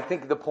so. I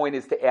think the point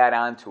is to add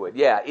on to it.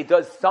 Yeah, it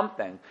does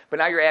something, but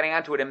now you're adding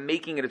on to it and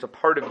making it as a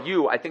part of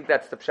you. I think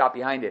that's the pshat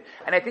behind it.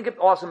 And I think it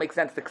also makes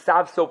sense. The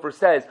Ksav Sofer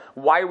says,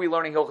 why are we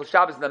learning Hilchos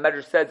Shabbos? And the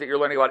Medrash says that you're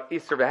learning about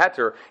Isser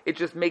v'Heter. It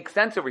just makes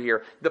sense over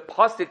here. The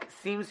Pasuk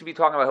seems to be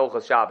talking about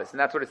Hilchos Shabbos, and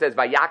that's what it says.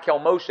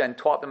 Vayakel Moshe and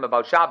taught them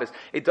about Shabbos.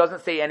 It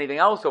doesn't say anything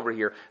else over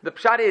here. The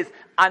pshat is,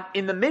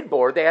 in the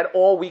Midbar, they had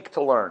all week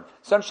to learn.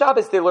 So on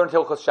Shabbos, they learned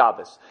Hilchos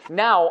Shabbos.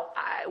 Now,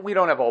 we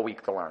don't have all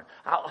week to learn.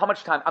 How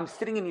much time? I'm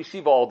sitting in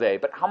yeshiva all day,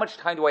 but how much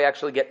time do I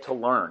actually get to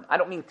learn? I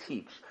don't mean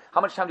teach. How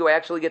much time do I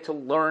actually get to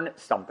learn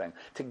something?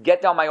 To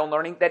get down my own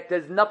learning? That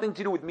has nothing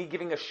to do with me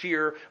giving a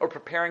shiur or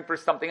preparing for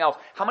something else.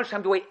 How much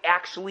time do I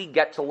actually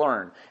get to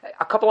learn?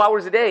 A couple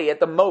hours a day at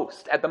the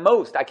most. At the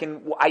most,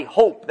 I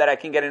hope that I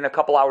can get in a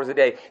couple hours a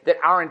day that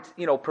aren't,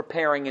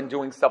 preparing and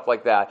doing stuff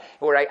like that,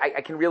 where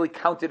I can really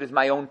count it as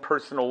my own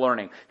personal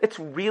learning. It's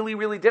really,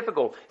 really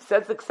difficult.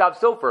 Says the Ksav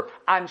Sofer,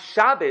 on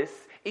Shabbos,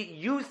 It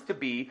used to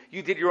be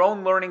you did your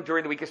own learning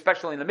during the week,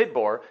 especially in the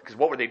Midbar, because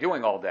what were they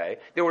doing all day?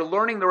 They were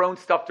learning their own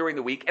stuff during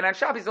the week, and on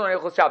Shabbos, they learn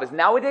Hilchos Shabbos.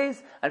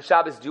 Nowadays, on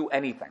Shabbos, do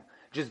anything.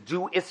 Just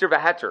do Isser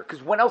v'Heter,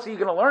 because when else are you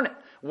going to learn it?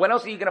 When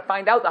else are you going to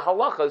find out the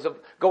halachas of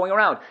going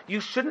around? You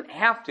shouldn't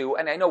have to,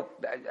 and I know,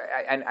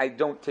 and I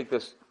don't take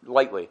this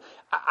lightly.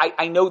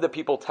 I know that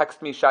people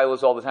text me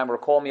shilos all the time or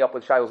call me up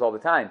with shilos all the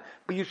time,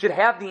 but you should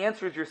have the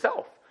answers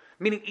yourself.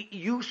 Meaning,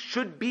 you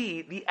should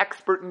be the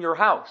expert in your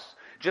house.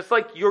 Just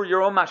like you're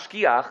your own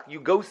mashkiach, you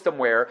go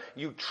somewhere,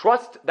 you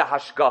trust the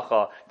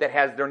hashgacha that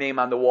has their name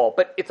on the wall.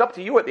 But it's up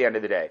to you at the end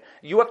of the day.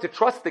 You have to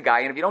trust the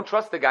guy, and if you don't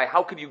trust the guy,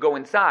 how could you go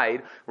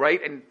inside,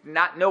 right, and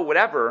not know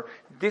whatever?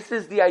 This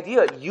is the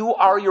idea. You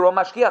are your own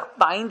mashkiach.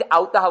 Find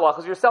out the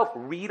halachas yourself.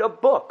 Read a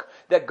book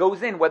that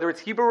goes in, whether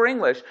it's Hebrew or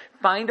English.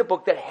 Find a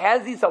book that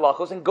has these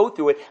halachos and go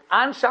through it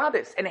on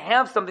Shabbos and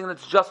have something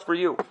that's just for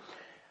you.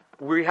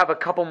 We have a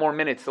couple more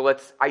minutes, so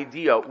let's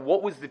idea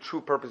what was the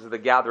true purpose of the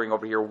gathering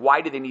over here. Why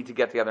did they need to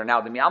get together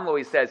now? The Mi'am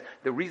always says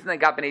the reason they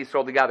got Bnei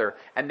Yisrael together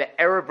and the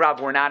Erev Rav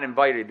were not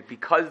invited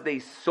because they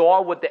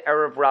saw what the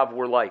Erev Rav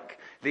were like.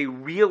 They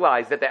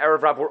realized that the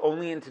Erev Rav were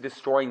only into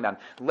destroying them.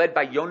 Led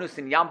by Yonus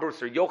and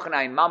Yambrus, or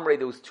Yochanan and Mamre,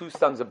 those two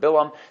sons of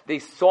Bilam, they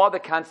saw the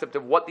concept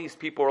of what these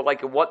people were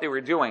like and what they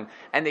were doing,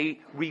 and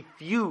they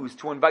refused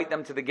to invite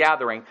them to the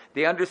gathering.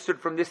 They understood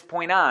from this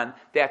point on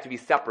they have to be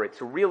separate.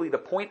 So really the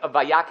point of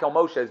Vayakel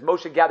Moshe is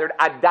Moshe gathered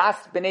Adas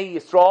Bnei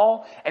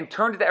Yisrael and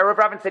turned to the Erev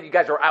Rav and said, you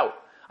guys are out.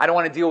 I don't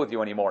want to deal with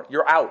you anymore.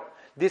 You're out.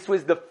 This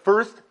was the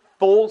first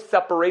full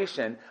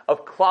separation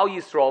of Klal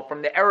Yisrael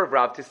from the Erev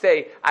Rav to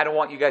say, I don't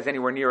want you guys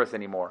anywhere near us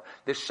anymore.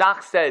 The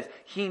Shach says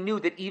he knew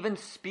that even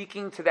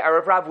speaking to the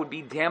Erev Rav would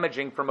be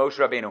damaging for Moshe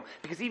Rabbeinu,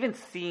 because even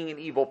seeing an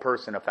evil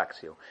person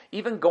affects you.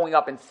 Even going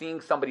up and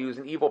seeing somebody who's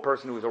an evil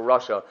person who's a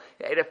Rasha,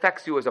 it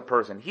affects you as a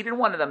person. He didn't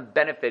want them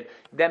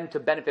to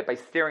benefit by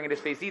staring at his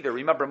face either.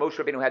 Remember, Moshe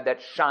Rabbeinu had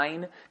that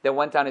shine that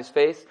went on his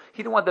face.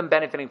 He didn't want them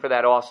benefiting for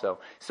that also.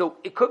 So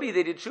it could be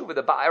they did tshuva,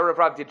 the Erev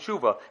Rav did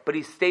tshuva, but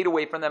he stayed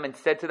away from them and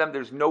said to them,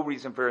 there's no reason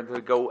for him to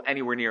go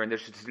anywhere near, and there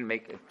should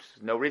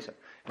no reason.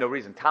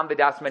 Tom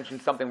Vidas mentioned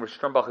something with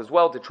Sternbach as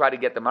well to try to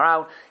get them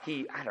around.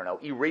 He,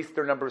 erased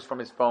their numbers from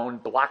his phone,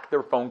 blocked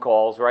their phone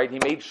calls, right? He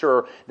made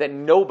sure that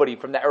nobody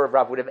from the Erev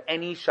Rav would have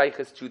any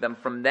shaykhs to them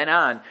from then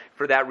on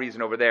for that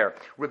reason over there.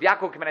 Rav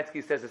Yaakov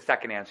Kamenetsky says a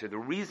second answer. The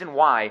reason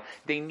why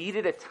they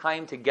needed a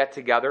time to get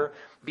together,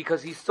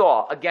 because he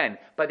saw, again,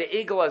 by the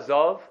Egel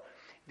Azov,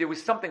 there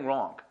was something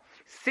wrong.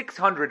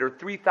 600 or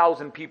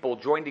 3,000 people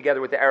joined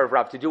together with the Erev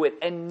Rav to do it,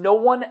 and no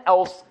one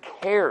else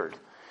cared.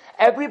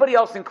 Everybody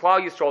else in Klal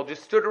Yisrael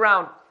just stood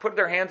around, put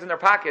their hands in their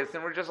pockets,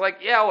 and were just like,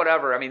 yeah,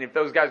 whatever. I mean, if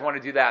those guys want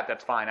to do that,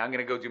 that's fine. I'm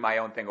going to go do my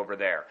own thing over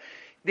there.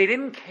 They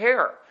didn't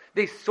care.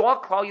 They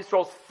saw Klal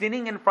Yisrael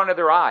sinning in front of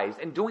their eyes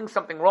and doing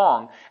something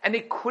wrong, and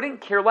they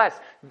couldn't care less.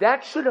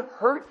 That should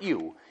hurt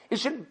you. It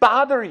should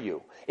bother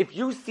you. If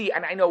you see,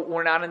 and I know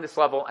we're not on this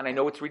level, and I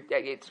know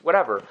it's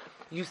whatever,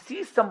 you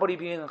see somebody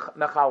being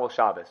Mechal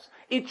Shabbos,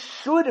 it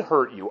should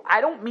hurt you.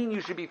 I don't mean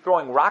you should be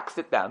throwing rocks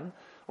at them,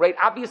 right?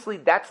 Obviously,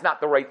 that's not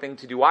the right thing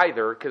to do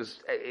either, because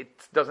it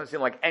doesn't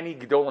seem like any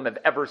Gedolim have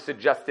ever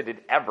suggested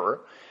it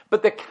ever.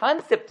 But the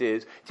concept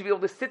is to be able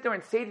to sit there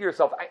and say to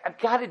yourself, I've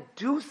got to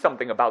do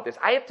something about this.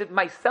 I have to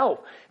myself,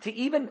 to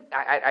even,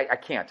 I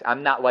can't.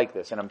 I'm not like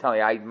this, and I'm telling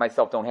you, I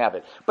myself don't have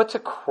it. But to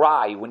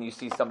cry when you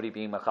see somebody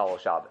being Mechal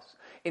Shabbos.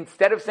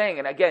 Instead of saying,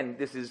 and again,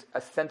 this is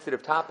a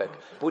sensitive topic,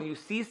 but when you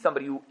see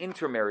somebody who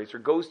intermarries or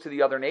goes to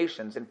the other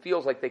nations and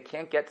feels like they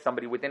can't get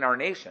somebody within our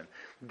nation,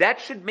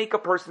 that should make a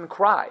person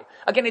cry.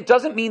 Again, it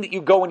doesn't mean that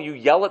you go and you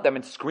yell at them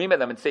and scream at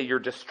them and say you're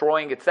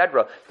destroying,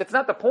 etc. That's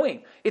not the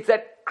point. It's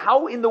that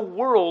how in the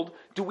world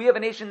do we have a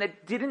nation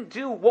that didn't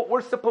do what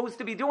we're supposed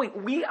to be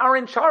doing? We are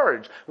in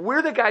charge.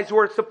 We're the guys who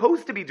are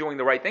supposed to be doing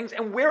the right things,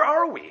 and where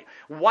are we?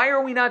 Why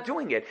are we not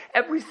doing it?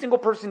 Every single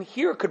person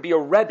here could be a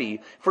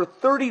Rebbe for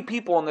 30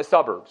 people in the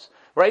suburbs,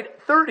 right?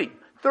 30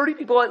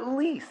 people at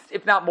least,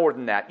 if not more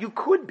than that. You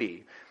could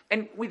be.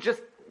 And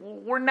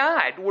we're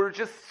not. We're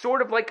just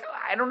sort of like,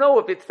 I don't know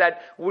if it's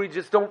that we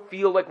just don't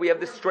feel like we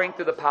have the strength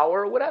or the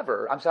power or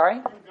whatever. I'm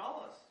sorry?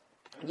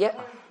 Yeah.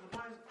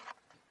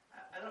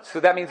 So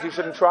that means you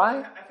shouldn't try? I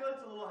feel like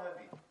it's a little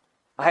heavy.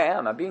 I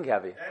am. I'm being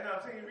heavy. I know.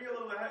 I'm saying you're being a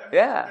little bit heavy.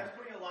 Yeah. That's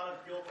putting a lot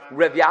of guilt on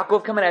Rav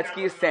Yaakov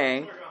Kamenetsky is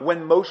saying,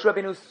 when Moshe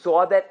Rabbeinu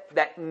saw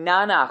that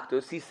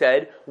non-achdus, he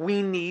said,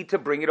 we need to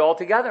bring it all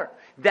together.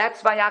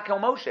 That's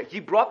Vayakel Moshe. He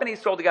brought Bnei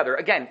Yisrael together.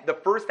 Again, the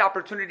first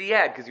opportunity he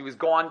had, because he was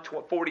gone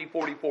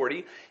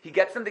 40. He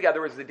gets them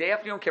together. It's the day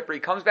after Yom Kippur. He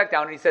comes back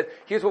down and he says,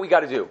 here's what we got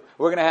to do.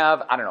 We're going to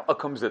have, a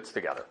kumzitz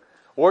together.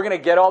 We're going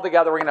to get all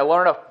together. We're going to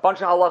learn a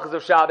bunch of halachas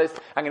of Shabbos.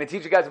 I'm going to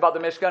teach you guys about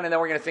the Mishkan, and then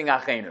we're going to sing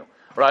Achenu.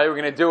 Right? We're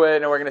going to do it,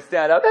 and we're going to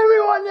stand up.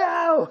 Everyone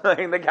now!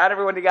 They got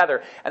everyone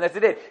together. And that's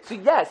it. So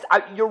yes,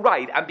 you're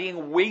right. I'm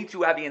being way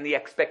too heavy in the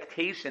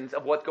expectations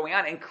of what's going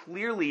on. And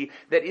clearly,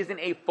 that isn't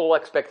a full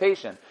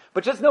expectation.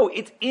 But just know,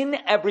 it's in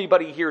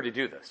everybody here to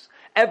do this.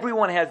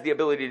 Everyone has the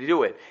ability to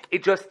do it.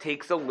 It just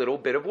takes a little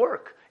bit of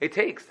work. It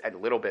takes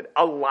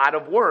a lot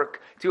of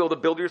work to be able to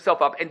build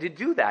yourself up. And to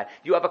do that,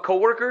 you have a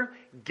coworker,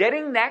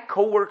 getting that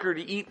coworker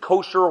to eat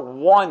kosher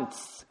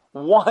once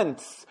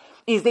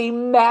is a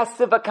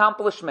massive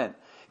accomplishment.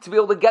 To be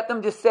able to get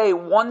them to say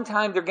one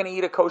time they're going to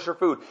eat a kosher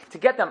food. To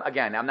get them,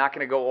 again, I'm not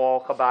going to go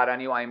all Chabad on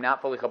you. I am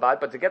not fully Chabad.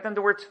 But to get them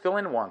to wear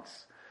tefillin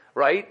once.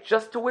 Right?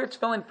 Just to wear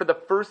tefillin for the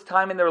first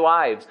time in their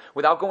lives,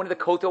 without going to the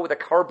kotel with a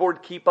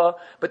cardboard kippah,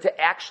 but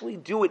to actually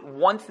do it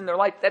once in their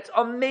life, that's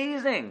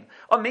amazing.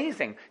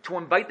 Amazing. To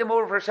invite them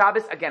over for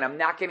Shabbos, again, I'm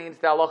not getting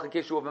into the halachic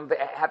issue of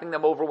having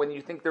them over when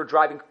you think they're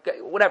driving,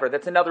 whatever,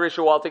 that's another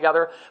issue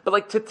altogether. But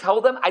like to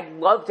tell them, I'd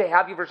love to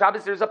have you for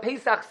Shabbos, there's a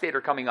Pesach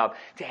Seder coming up.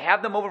 To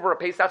have them over for a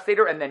Pesach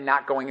Seder and then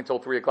not going until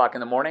 3 o'clock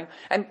in the morning,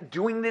 and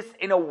doing this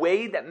in a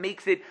way that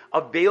makes it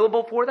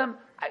available for them,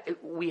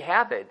 we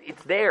have it.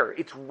 It's there.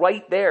 It's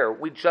right there.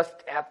 We just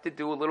have to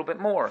do a little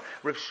bit more.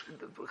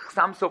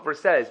 Chassam Sofer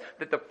says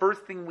that the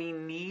first thing we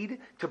need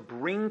to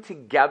bring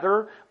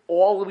together,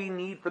 all we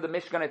need for the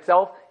Mishkan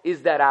itself,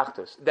 is that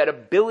Achdus, that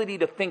ability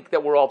to think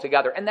that we're all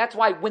together. And that's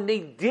why when they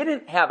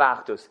didn't have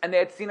Achdus and they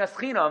had Sinas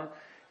Chinam,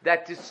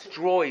 that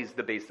destroys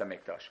the Beis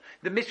HaMikdash.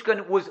 The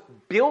Mishkan was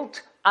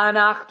built on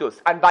Achdus,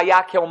 on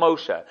Vayakel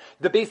Moshe.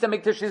 The Beis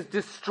HaMikdash is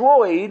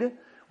destroyed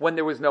when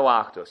there was no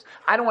Achdus.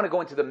 I don't want to go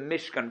into the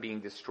Mishkan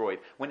being destroyed.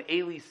 When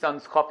Eli's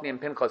sons, Chofni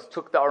and Pinchas,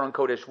 took the Aron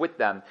Kodesh with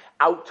them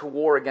out to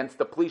war against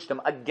the Plishtim,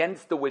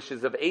 against the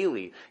wishes of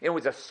Eli. It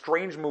was a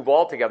strange move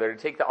altogether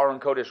to take the Aron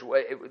Kodesh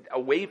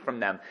away from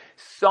them.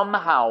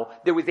 Somehow,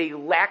 there was a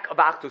lack of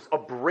Achdus, a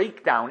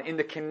breakdown in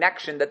the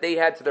connection that they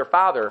had to their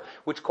father,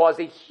 which caused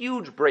a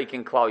huge break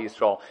in Klal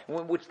Yisrael,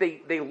 which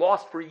they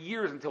lost for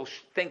years until,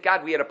 thank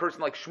God, we had a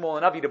person like Shmuel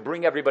and Avi to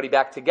bring everybody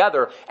back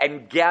together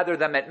and gather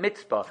them at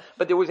Mitzvah.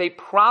 But there was a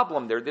problem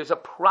there. There's a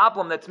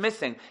problem that's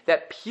missing.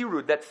 That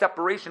pirud, that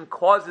separation,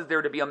 causes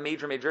there to be a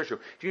major issue.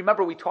 Do you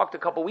remember we talked a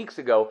couple weeks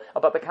ago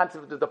about the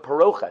concept of the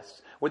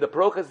parochas, where the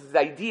parochas is the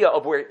idea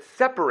of where it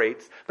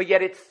separates, but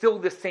yet it's still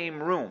the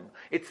same room.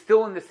 It's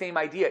still in the same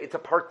idea. It's a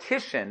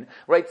partition,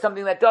 right?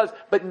 Something that does,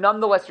 but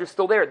nonetheless you're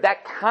still there.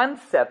 That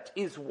concept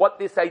is what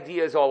this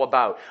idea is all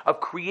about, of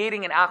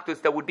creating an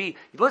achdus that would be,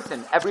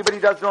 listen, everybody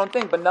does their own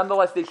thing, but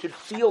nonetheless they should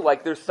feel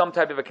like there's some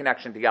type of a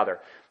connection together.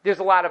 There's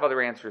a lot of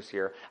other answers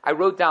here. I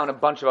wrote down a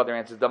bunch of other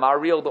answers. The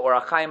Maril, the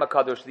Orach Chaim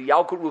HaKadosh, the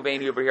Yalkut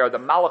Ruveni over here, the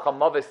Malach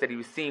HaMavis that he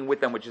was seeing with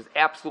them, which is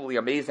absolutely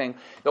amazing.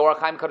 The Orach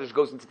Chaim HaKadosh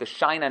goes into the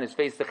shine on his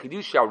face, the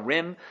Chidush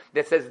Rim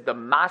that says the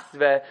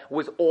Masveh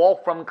was all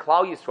from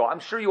Klal Yisrael. I'm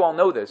sure you all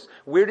know this.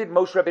 Where did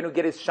Moshe Rabbeinu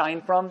get his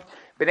shine from?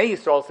 Bnei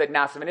Yisrael said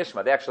Nasa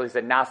v'Nishma. They actually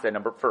said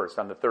Nasa first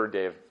on the third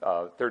day of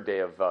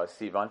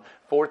Sivan.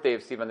 Fourth day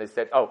of Sivan they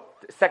said,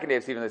 second day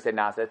of Sivan they said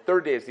Nasa.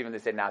 Third day of Sivan they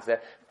said Nasa.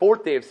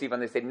 Fourth day of Sivan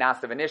they said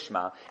Nasa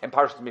v'Nishma. And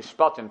Parshas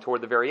Mishpatim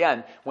toward the very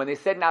end, when they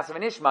said Nasa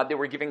v'Nishma, they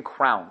were giving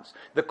crowns.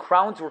 The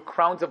crowns were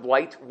crowns of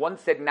light. One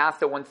said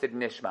Nasa, one said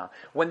Nishma.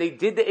 When they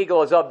did the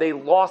Egel Hazav, they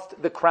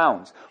lost the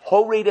crowns.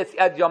 Horedes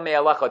Ed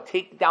Yamei Alecha.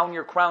 Take down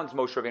your crowns,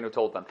 Moshe Rabbeinu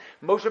told them.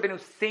 Moshe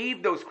Rabbeinu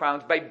saved those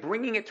crowns by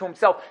bringing it to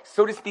himself,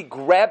 so to speak,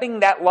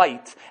 grabbing that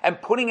light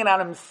and putting it on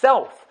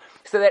himself,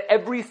 so that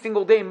every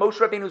single day Moshe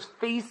Rabbeinu's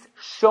face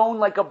shone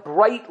like a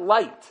bright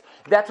light.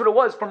 That's what it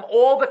was from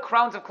all the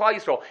crowns of Klal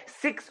Yisrael.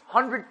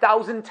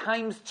 600,000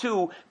 times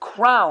 2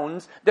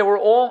 crowns that were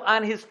all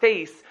on his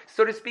face,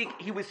 so to speak.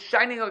 He was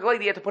shining like a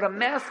light. He had to put a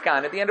mask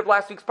on at the end of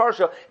last week's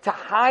parsha to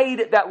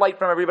hide that light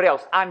from everybody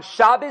else. On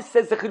Shabbos,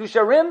 says the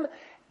Chidush Rim,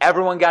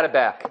 everyone got it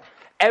back.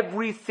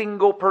 Every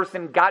single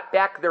person got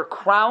back their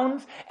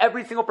crowns.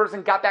 Every single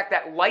person got back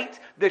that light,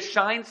 the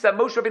shine. So that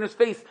Moshe Rabbeinu's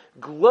face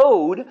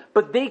glowed,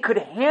 but they could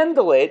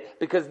handle it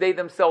because they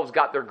themselves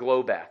got their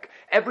glow back.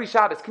 Every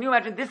Shabbos. Can you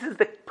imagine? This is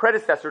the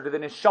predecessor to the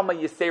Neshama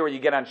Yisera you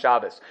get on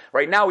Shabbos.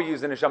 Right now we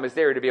use the Neshama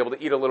Yisera to be able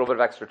to eat a little bit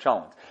of extra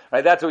cholent.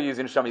 Right? That's what we use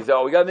in Neshama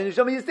Yisera. Oh, we got the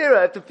Neshama Yisera.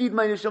 I have to feed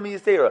my Neshama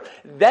Yisera.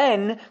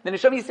 Then, the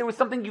Neshama Yisera was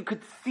something you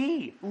could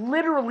see.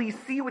 Literally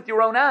see with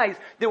your own eyes.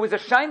 There was a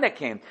shine that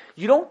came.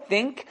 You don't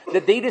think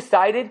that they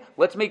decided,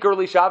 let's make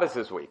early Shabbos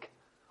this week.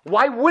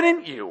 Why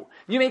wouldn't you?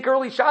 You make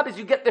early Shabbos,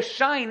 you get the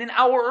shine an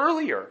hour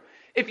earlier.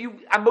 If you,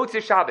 on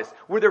Motzei Shabbos,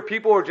 where there are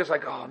people who are just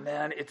like, oh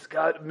man, it's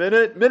got a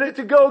minute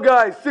to go,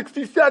 guys,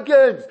 60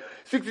 seconds,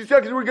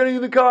 we're getting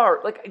in the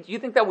car. Like, do you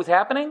think that was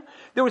happening?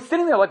 They were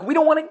sitting there like, we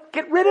don't want to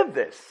get rid of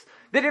this.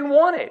 They didn't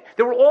want it.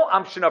 They were all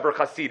Amshinavar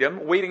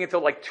Hasidim, waiting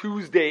until like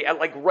Tuesday at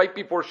like right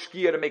before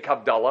Shkia to make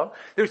Havdalah.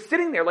 They're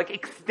sitting there like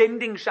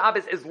extending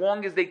Shabbos as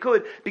long as they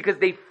could because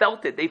they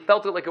felt it. They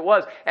felt it like it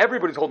was.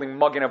 Everybody's holding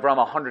Magen Avraham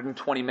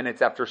 120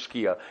 minutes after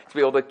Shkia to be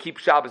able to keep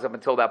Shabbos up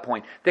until that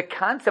point. The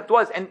concept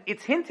was, and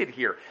it's hinted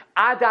here,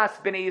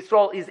 Adas B'nai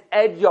Yisrael is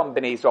Ed Yom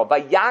B'nai Yisrael.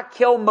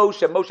 Vayakel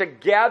Moshe.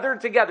 Moshe gathered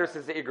together,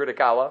 says the Igrit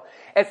Akala,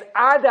 as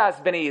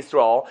Adas B'nai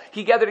Yisrael.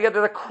 He gathered together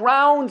the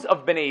crowns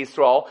of B'nai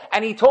Yisrael,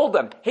 and he told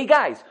them, hey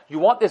guys, you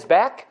want this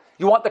back?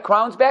 You want the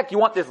crowns back? You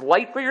want this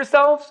light for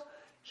yourselves?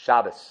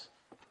 Shabbos.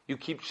 You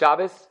keep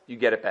Shabbos, you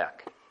get it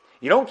back.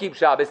 You don't keep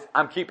Shabbos,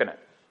 I'm keeping it.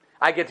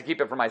 I get to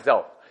keep it for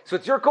myself. So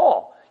it's your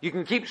call. You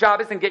can keep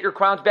Shabbos and get your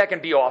crowns back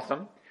and be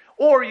awesome,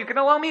 or you can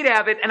allow me to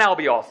have it and I'll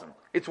be awesome.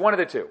 It's one of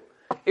the two.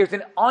 It's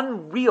an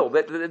unreal,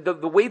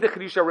 the way the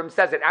Chiddushei HaRim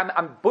says it,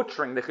 I'm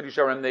butchering the Chiddushei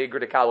HaRim, the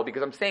Igur Dekalo,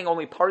 because I'm saying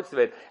only parts of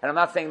it, and I'm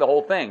not saying the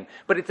whole thing.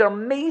 But it's an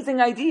amazing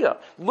idea.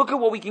 Look at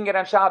what we can get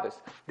on Shabbos.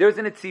 There's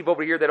an Etziv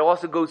over here that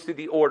also goes through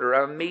the order,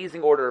 an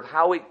amazing order of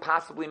how it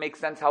possibly makes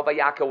sense, how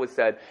Vayako was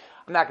said.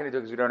 I'm not going to do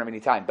it because we don't have any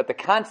time. But the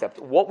concept,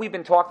 what we've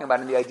been talking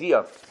about in the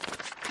idea,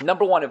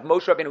 number one, of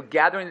Moshe Rabbeinu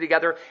gathering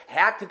together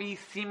had to be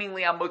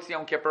seemingly on Motzi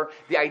Yom Kippur.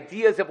 The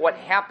ideas of what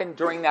happened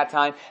during that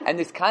time, and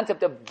this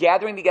concept of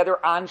gathering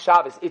together on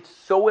Shabbos. It's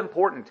so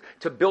important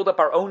to build up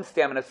our own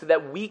stamina so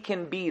that we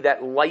can be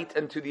that light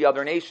unto the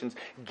other nations.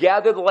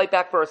 Gather the light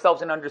back for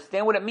ourselves and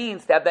understand what it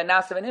means to have that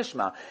Nasav and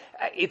Ishma.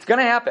 It's going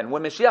to happen.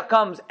 When Mashiach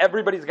comes,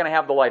 everybody's going to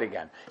have the light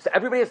again. So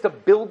everybody has to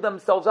build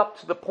themselves up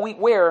to the point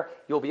where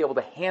you'll be able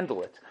to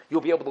handle it.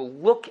 You'll be able to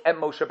look at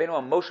Moshe Rabbeinu,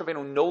 and Moshe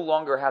Rabbeinu no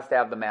longer has to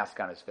have the mask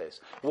on his face.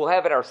 We'll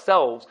have it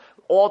ourselves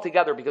all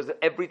together because of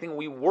everything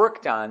we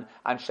worked on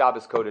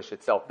Shabbos Kodesh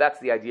itself. That's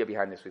the idea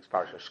behind this week's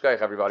Parsha.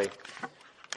 Shkoyach, everybody.